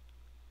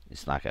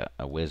 it's like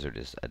a wizard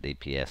is a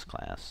DPS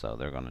class, so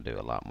they're going to do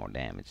a lot more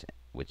damage,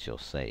 which you'll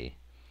see.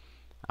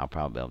 I'll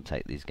probably be able to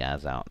take these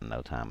guys out in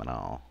no time at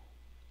all.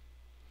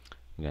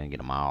 I'm going to get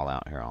them all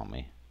out here on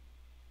me.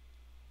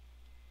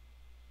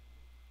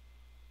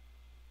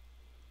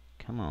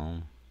 Come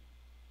on.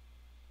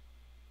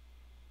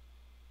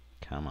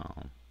 Come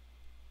on.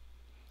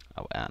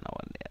 Oh, I know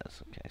what it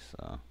is. Okay,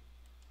 so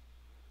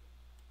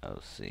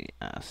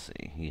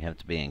OCIC. You have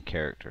to be in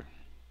character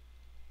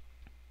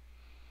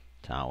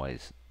to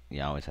always,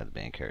 you always have to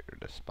be in character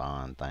to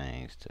spawn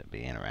things, to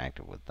be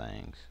interactive with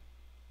things.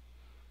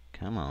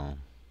 Come on.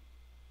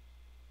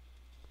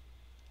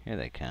 Here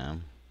they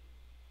come.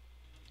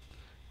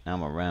 Now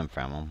I'm gonna run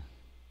from them.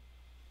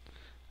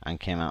 I can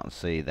come out and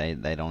see they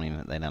don't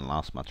even, they done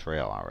lost my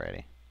trail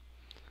already.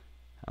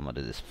 I'm gonna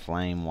do this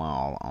flame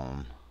wall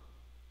on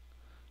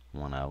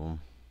one of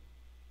them.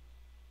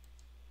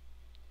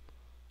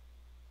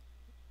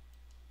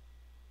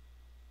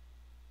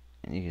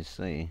 And you can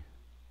see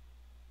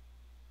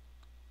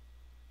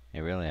it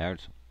really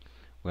hurts.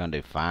 We're gonna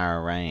do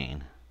fire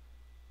rain.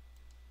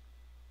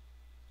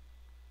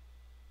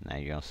 Now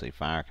you're gonna see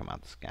fire come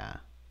out the sky.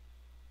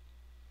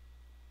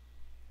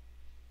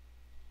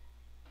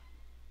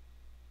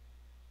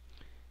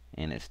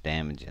 And it's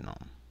damaging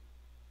them.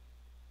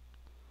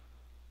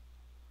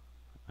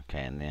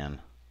 Okay, and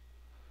then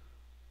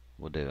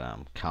we'll do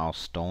cause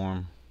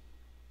storm.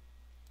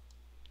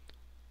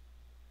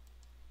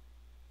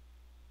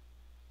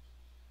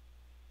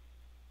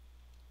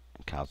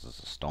 It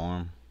causes a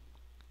storm.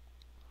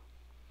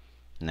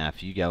 Now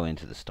if you go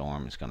into the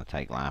storm, it's going to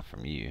take life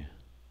from you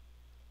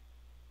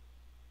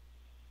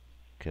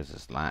because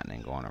it's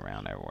lightning going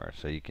around everywhere.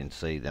 So you can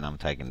see that I'm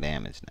taking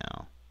damage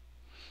now.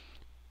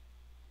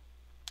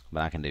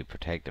 But I can do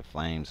protective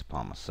flames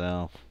upon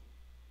myself,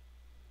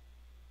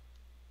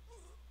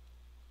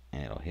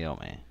 and it'll heal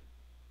me.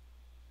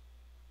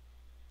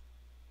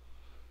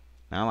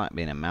 Now I like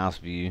being in mouse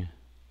view.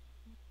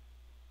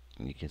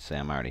 You can see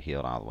I'm already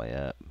healed all the way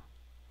up.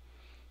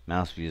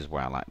 Mouse view is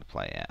where I like to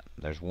play at.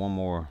 There's one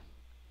more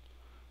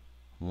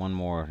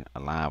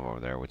alive over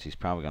there, which he's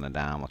probably going to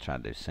die. I'm going to try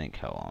to do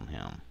sinkhole on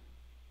him.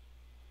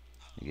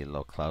 You get a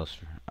little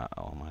closer.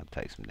 Uh-oh, I'm going to have to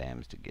take some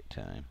damage to get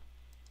to him.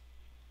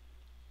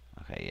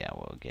 Okay, yeah,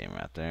 we'll get him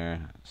right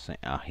there.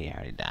 Oh, he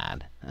already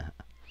died.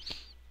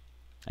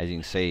 As you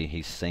can see,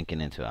 he's sinking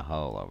into a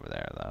hole over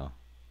there, though.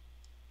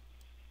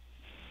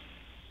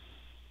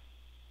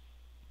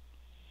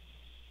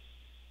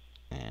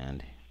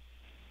 And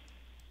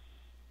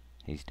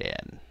he's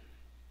dead.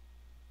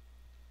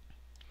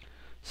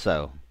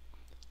 So,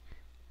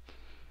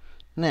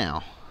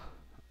 now,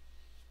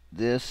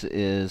 this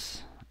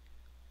is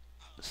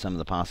some of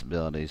the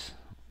possibilities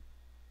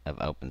of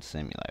Open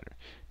Simulator.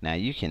 Now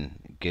you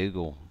can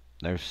Google,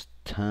 there's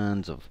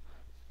tons of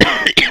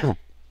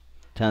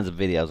tons of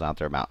videos out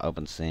there about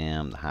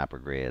OpenSim, the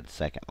Hypergrid,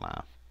 Second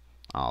Life,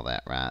 all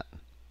that, right?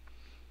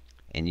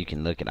 And you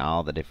can look at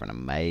all the different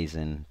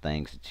amazing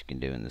things that you can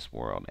do in this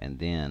world, and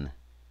then,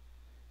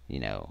 you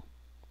know,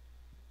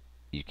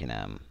 you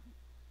can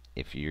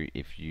if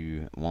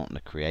you want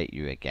to create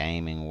you a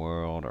gaming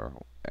world, or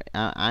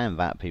I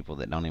invite people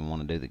that don't even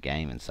want to do the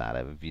gaming side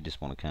of it. If you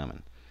just want to come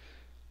and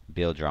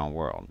build your own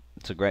world,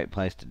 it's a great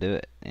place to do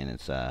it. And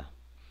it's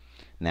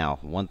now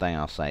one thing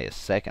I'll say is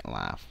Second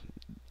Life,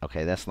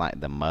 okay, that's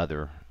like the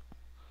mother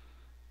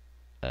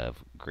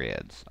of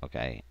grids,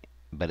 okay,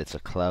 but it's a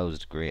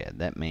closed grid.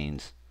 That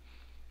means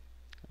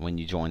when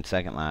you join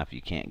Second Life,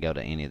 you can't go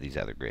to any of these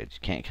other grids.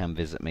 You can't come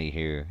visit me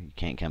here, you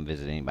can't come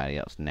visit anybody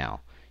else.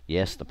 Now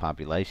yes, the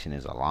population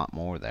is a lot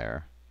more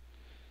there,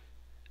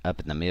 up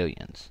in the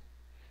millions,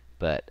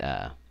 but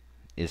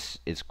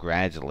it's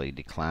gradually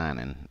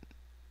declining.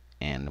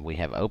 And we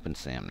have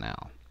OpenSim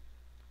now.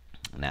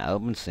 Now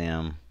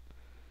OpenSim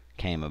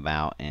came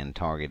about and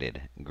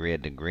targeted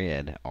grid to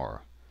grid,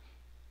 or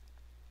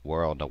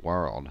world to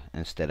world,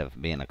 instead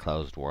of being a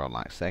closed world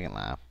like Second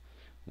Life.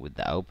 With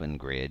the open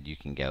grid, you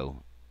can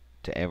go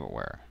to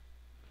everywhere.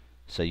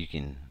 So you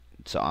can,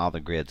 so all the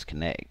grids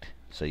connect.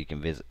 So you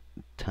can visit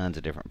tons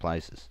of different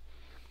places.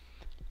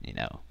 You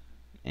know,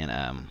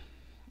 and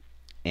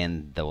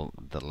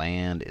the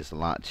land is a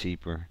lot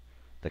cheaper.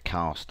 The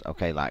cost,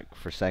 okay, like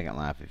for Second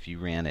Life, if you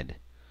rented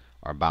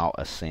or bought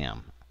a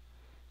sim,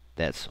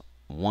 that's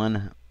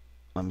one,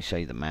 let me show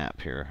you the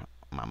map here,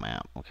 my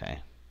map, okay.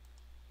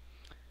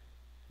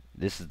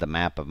 this is the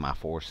map of my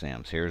 4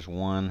 sims. Here's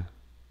one,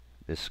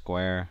 this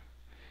square.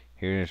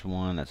 Here's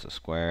one that's a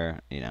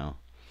square. You know,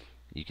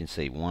 you can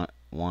see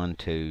one,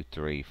 2,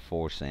 3,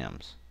 4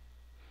 sims.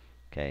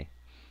 Okay.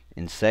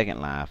 In Second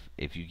Life,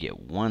 if you get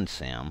one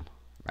sim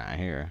right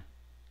here,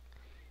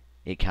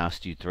 it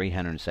costs you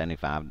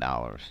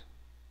 $375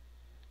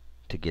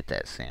 to get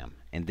that sim,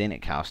 and then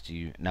it costs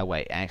you, no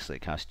wait, actually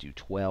it costs you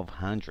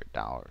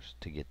 $1,200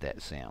 to get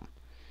that sim,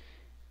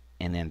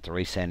 and then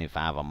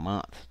 $375 a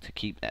month to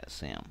keep that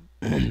sim.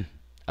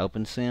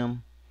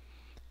 opensim,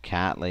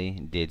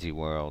 Kitely,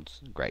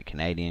 DigiWorlds, Great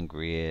Canadian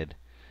Grid,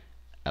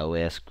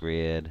 OS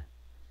Grid,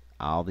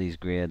 all these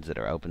grids that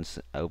are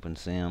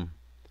opensim,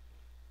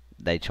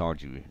 they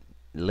charge you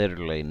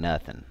literally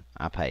nothing.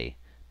 I pay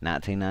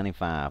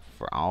 $19.95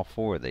 for all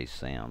 4 of these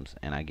sims,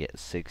 and I get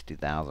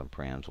 60,000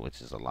 prims,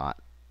 which is a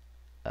lot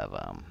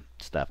of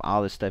stuff.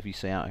 All this stuff you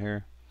see out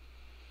here,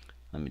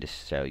 let me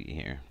just show you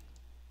here.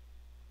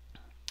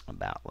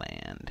 About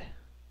land.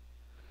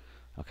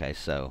 Okay,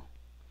 so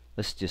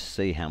let's just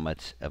see how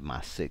much of my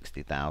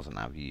 60,000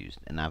 I've used,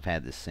 and I've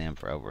had this sim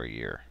for over a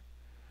year.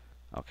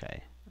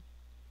 Okay,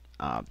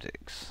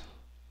 objects.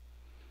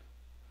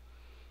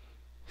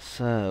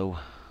 So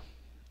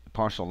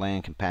partial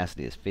land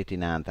capacity is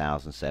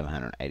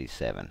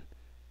 59,787.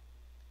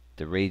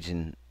 The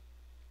region,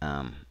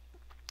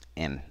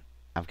 and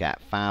I've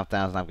got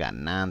 5,000. I've got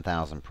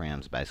 9,000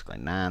 prims, basically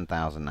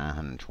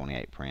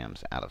 9,928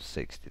 prims out of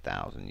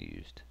 60,000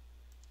 used.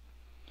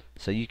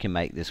 So you can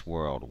make this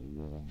world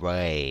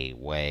way,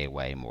 way,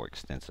 way more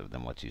extensive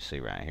than what you see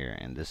right here,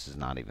 and this is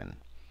not even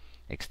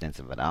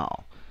extensive at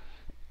all.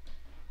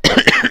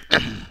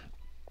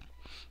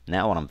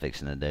 Now what I'm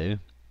fixing to do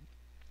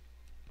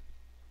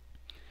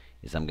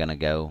is I'm going to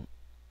go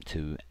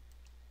to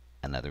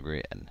another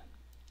grid.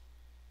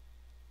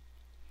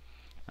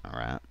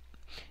 Alright.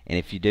 And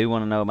if you do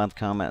want to know about the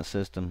combat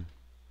system,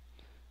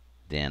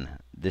 then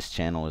this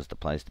channel is the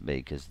place to be,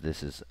 because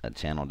this is a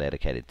channel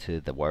dedicated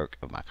to the work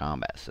of my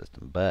combat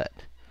system.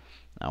 But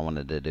I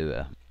wanted to do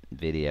a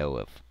video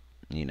of,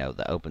 you know,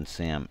 the open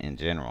sim in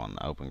general and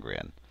the open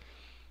grid.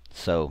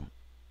 So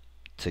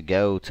to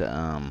go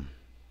to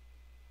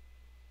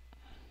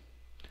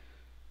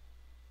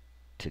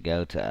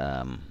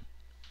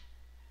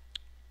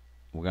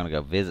we're going to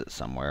go visit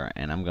somewhere,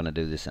 and I'm going to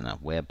do this in a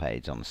web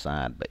page on the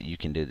side, but you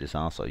can do this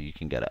also. You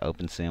can go to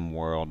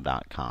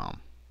opensimworld.com.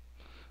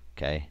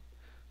 Okay,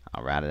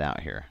 I'll write it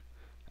out here.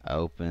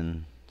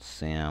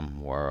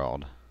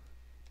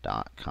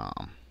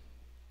 opensimworld.com.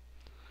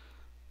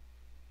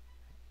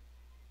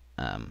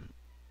 And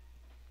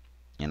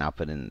I'll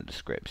put it in the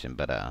description,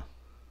 but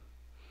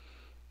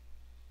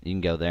you can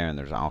go there, and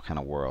there's all kind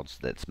of worlds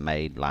that's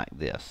made like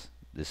this.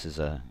 This is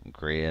a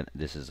grid,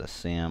 this is a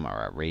sim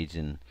or a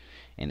region,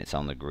 and it's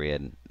on the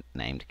grid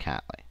named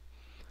Kitely.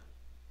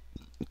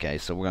 Okay,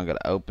 so we're going to go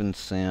to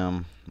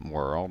opensim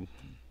world.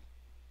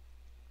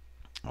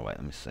 Oh wait,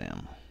 let me see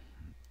them.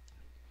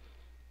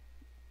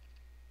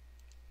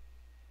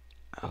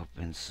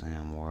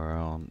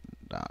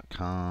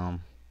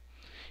 opensimworld.com.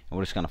 And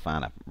we're just going to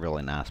find a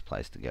really nice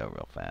place to go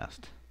real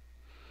fast.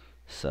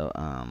 So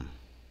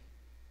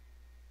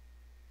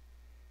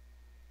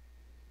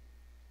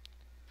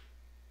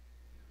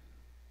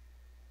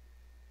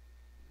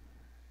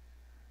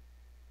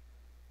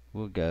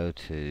we'll go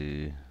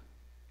to,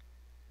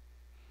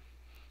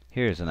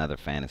 here's another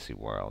fantasy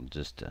world,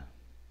 just to,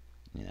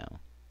 you know,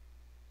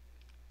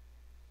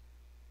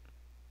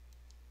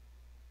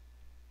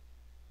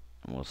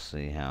 and we'll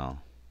see how,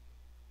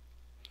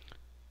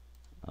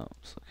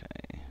 oops,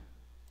 okay.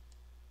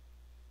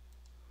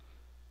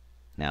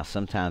 Now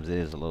sometimes it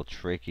is a little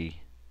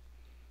tricky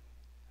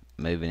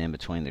moving in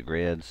between the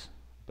grids,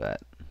 but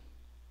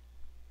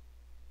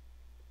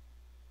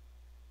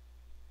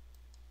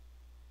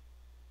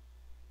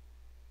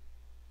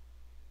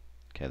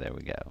okay, there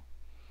we go.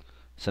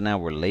 So now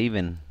we're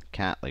leaving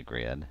Kitely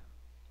grid,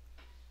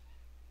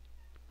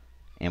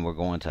 and we're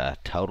going to a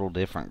total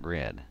different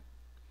grid.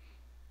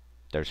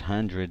 There's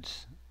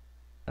hundreds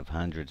of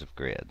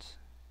grids,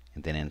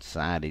 and then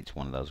inside each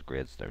one of those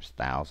grids there's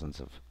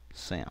thousands of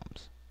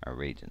sims or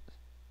regions.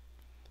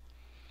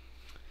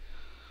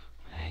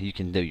 You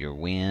can do your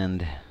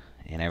wind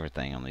and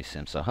everything on these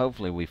sims. So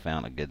hopefully we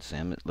found a good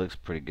sim. It looks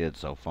pretty good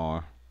so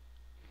far.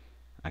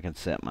 I can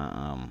set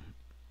my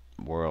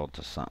world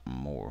to something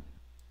more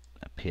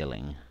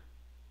appealing.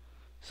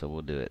 So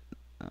we'll do it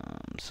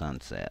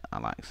sunset. I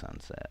like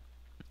sunset.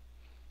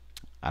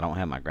 I don't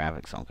have my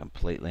graphics on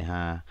completely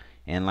high,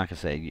 and like I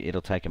said,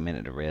 it'll take a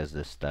minute to res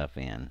this stuff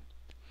in,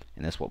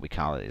 and that's what we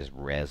call it, is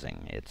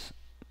resing. It's,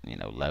 you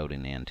know,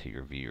 loading into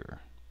your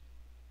viewer.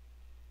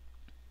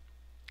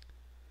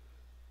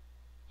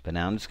 But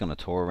now I'm just going to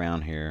tour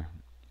around here,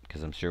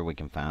 because I'm sure we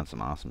can find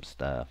some awesome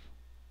stuff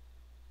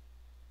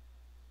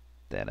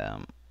that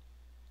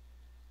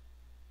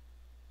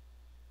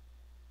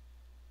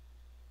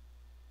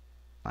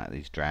like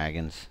these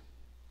dragons.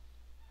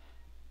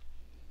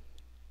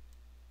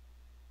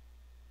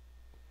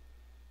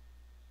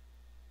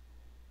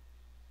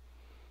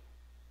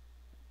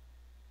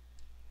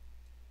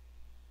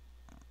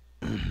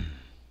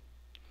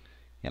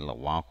 Got a little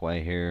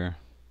walkway here.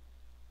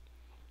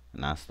 A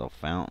nice little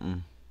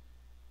fountain.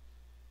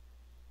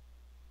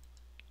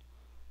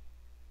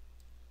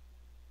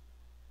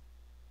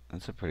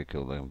 That's a pretty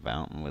cool looking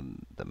fountain with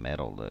the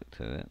metal look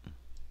to it.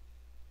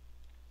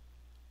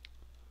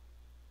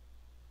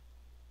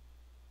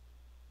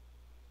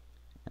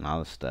 And all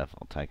this stuff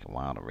will take a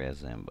while to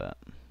res in, but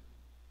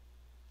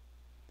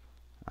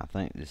I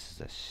think this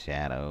is a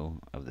shadow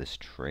of this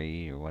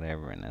tree or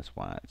whatever, and that's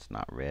why it's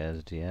not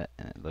resed yet,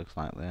 and it looks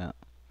like that.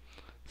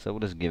 So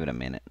we'll just give it a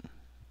minute.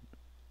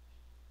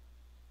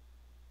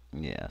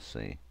 Yeah,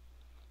 see.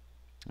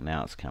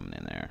 Now it's coming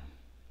in there.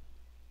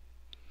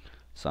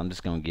 So I'm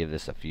just going to give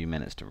this a few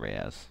minutes to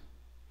res,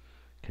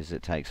 because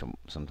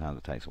sometimes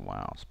it takes a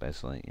while,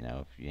 especially, you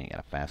know, if you ain't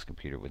got a fast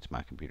computer, which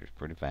my computer's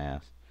pretty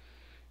fast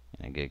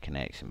and a good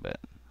connection. But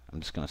I'm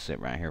just going to sit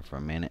right here for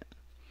a minute,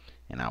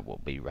 and I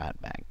will be right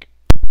back.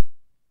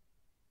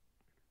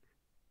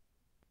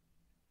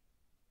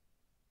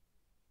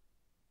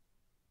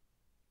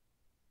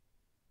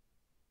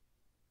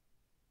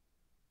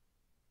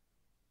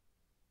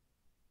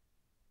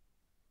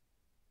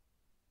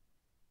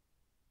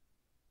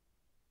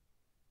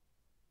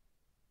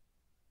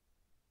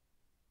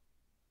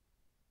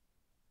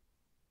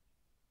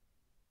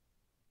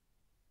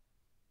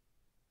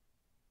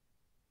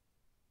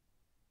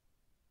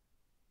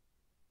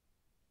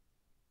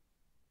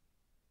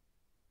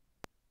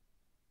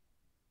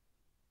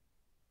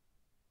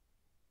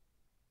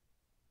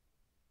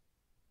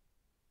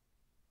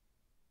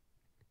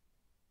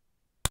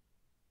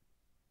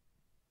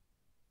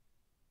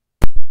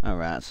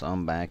 Alright, so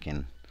I'm back,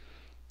 and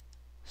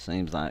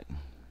seems like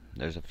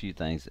there's a few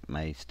things that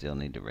may still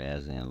need to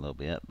res in a little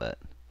bit, but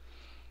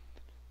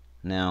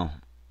now,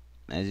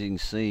 as you can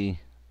see,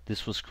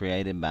 this was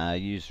created by a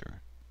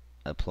user,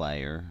 a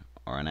player,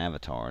 or an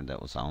avatar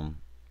that's on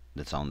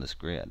this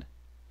grid.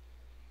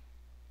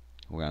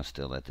 We're going to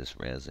still let this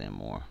res in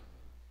more.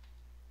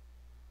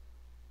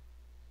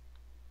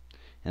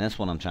 And that's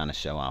what I'm trying to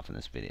show off in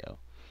this video.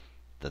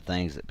 The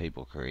things that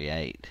people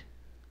create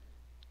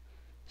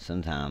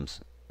sometimes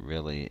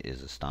really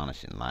is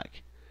astonishing.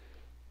 Like,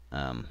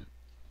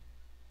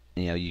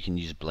 you know, you can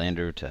use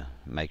Blender to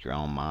make your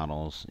own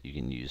models. You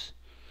can use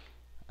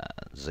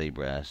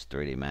ZBrush,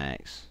 3D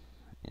Max.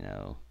 You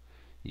know,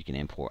 you can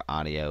import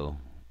audio,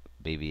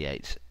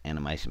 BV8's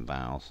animation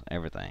files,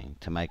 everything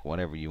to make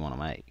whatever you want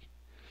to make.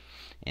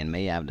 And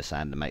me, I've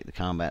decided to make the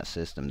combat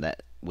system,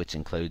 which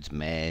includes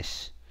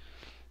mesh,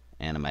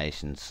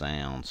 animation,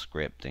 sound,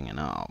 scripting, and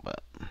all.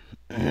 But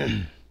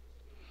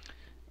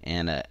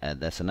and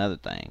that's another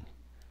thing.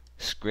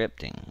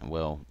 Scripting.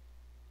 Well,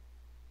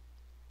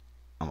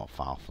 I'm gonna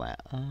fall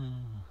flat.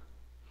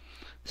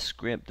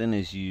 Scripting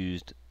is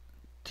used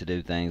to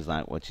do things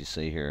like what you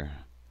see here.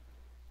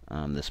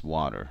 This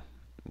water.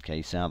 Okay,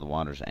 you see how the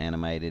water's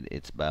animated?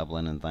 It's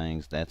bubbling and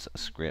things. That's a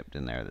script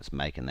in there that's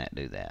making that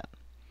do that.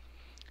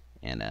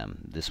 And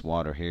this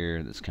water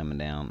here that's coming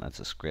down, that's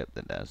a script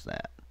that does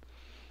that.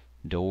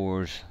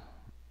 Doors,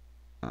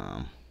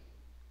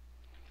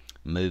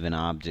 moving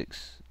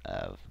objects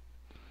of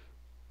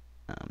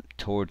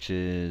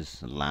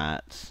torches,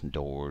 lights,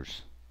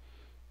 doors,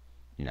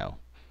 you know,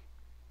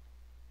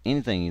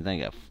 anything you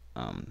think of,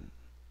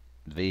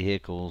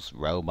 vehicles,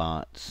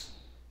 robots,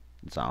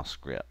 it's all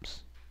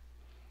scripts.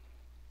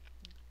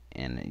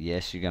 And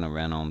yes, you're going to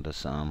run onto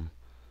some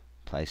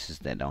places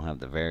that don't have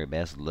the very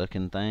best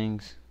looking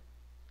things.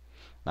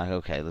 Like,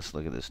 okay, let's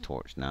look at this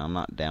torch. Now, I'm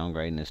not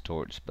downgrading this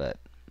torch, but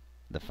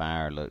the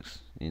fire looks,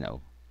 you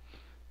know,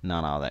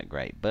 not all that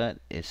great, but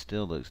it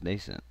still looks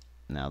decent.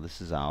 Now,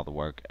 this is all the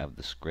work of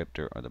the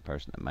scripter or the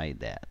person that made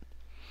that,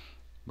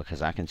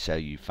 because I can show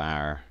you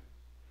fire,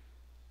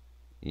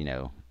 you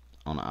know,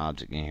 on an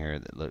object in here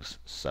that looks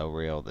so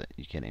real that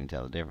you can't even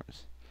tell the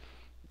difference.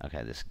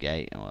 Okay, this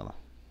gate, well,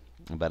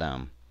 but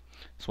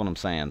that's what I'm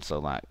saying. So,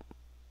 like,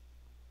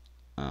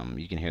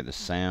 you can hear the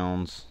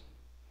sounds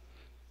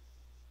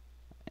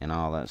and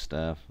all that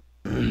stuff.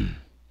 I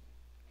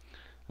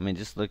mean,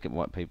 just look at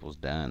what people's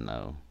done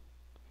though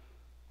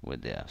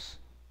with this.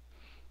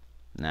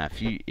 Now,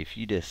 if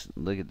you just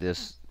look at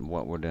this,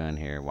 what we're doing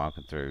here,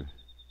 walking through,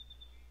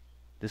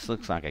 this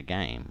looks like a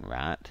game,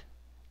 right?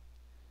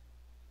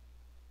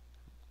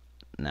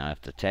 Now,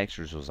 if the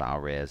textures was all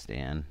resed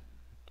in,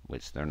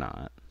 which they're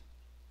not,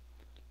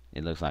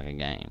 it looks like a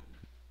game,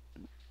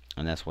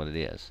 and that's what it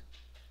is.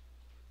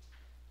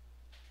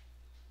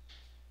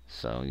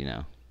 So, you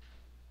know.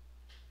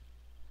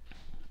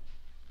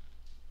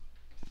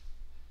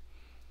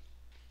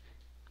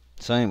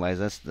 So anyways,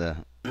 that's the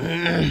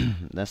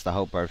that's the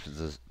whole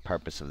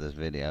purpose of this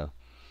video,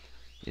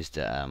 is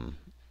to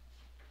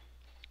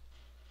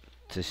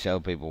show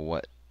people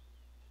what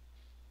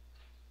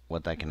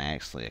they can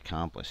actually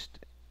accomplish,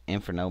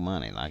 and for no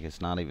money. Like,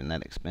 it's not even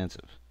that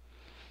expensive,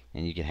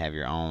 and you can have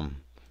your own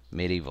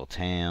medieval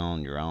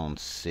town, your own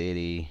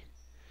city,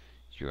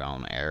 your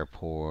own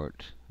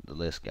airport. The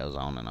list goes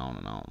on and on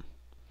and on.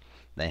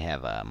 They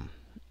have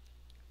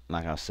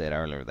like I said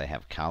earlier, they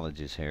have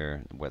colleges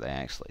here where they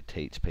actually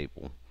teach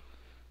people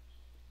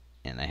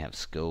and they have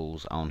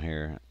schools on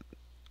here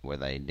where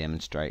they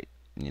demonstrate,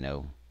 you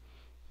know,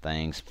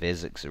 things.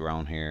 Physics are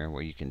on here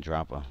where you can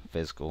drop a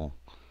physical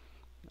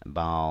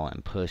ball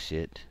and push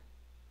it.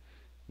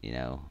 You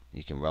know,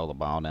 you can roll a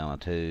ball down a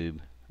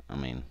tube. I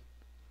mean,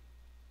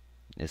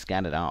 it's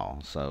got it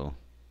all. So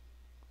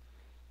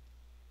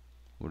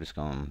we're just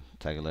going to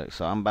take a look.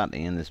 So I'm about to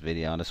end this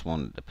video. I just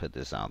wanted to put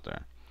this out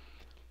there.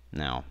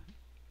 Now,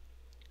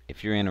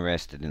 if you're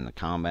interested in the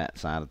combat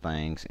side of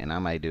things, and I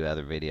may do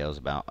other videos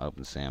about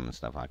opensim and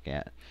stuff like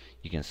that,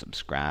 you can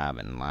subscribe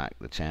and like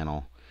the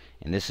channel.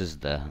 And this is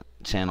the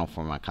channel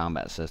for my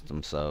combat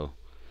system, so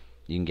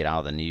you can get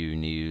all the new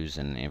news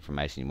and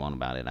information you want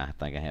about it. I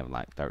think I have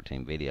like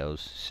 13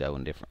 videos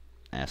showing different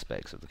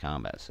aspects of the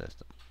combat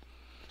system.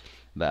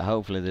 But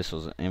hopefully this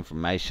was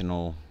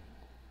informational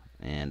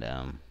and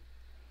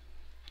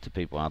to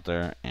people out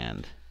there.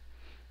 And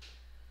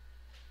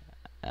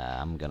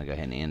I'm gonna go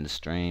ahead and end the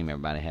stream.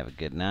 Everybody have a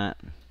good night,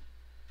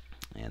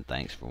 and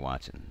thanks for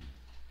watching.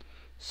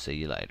 See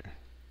you later.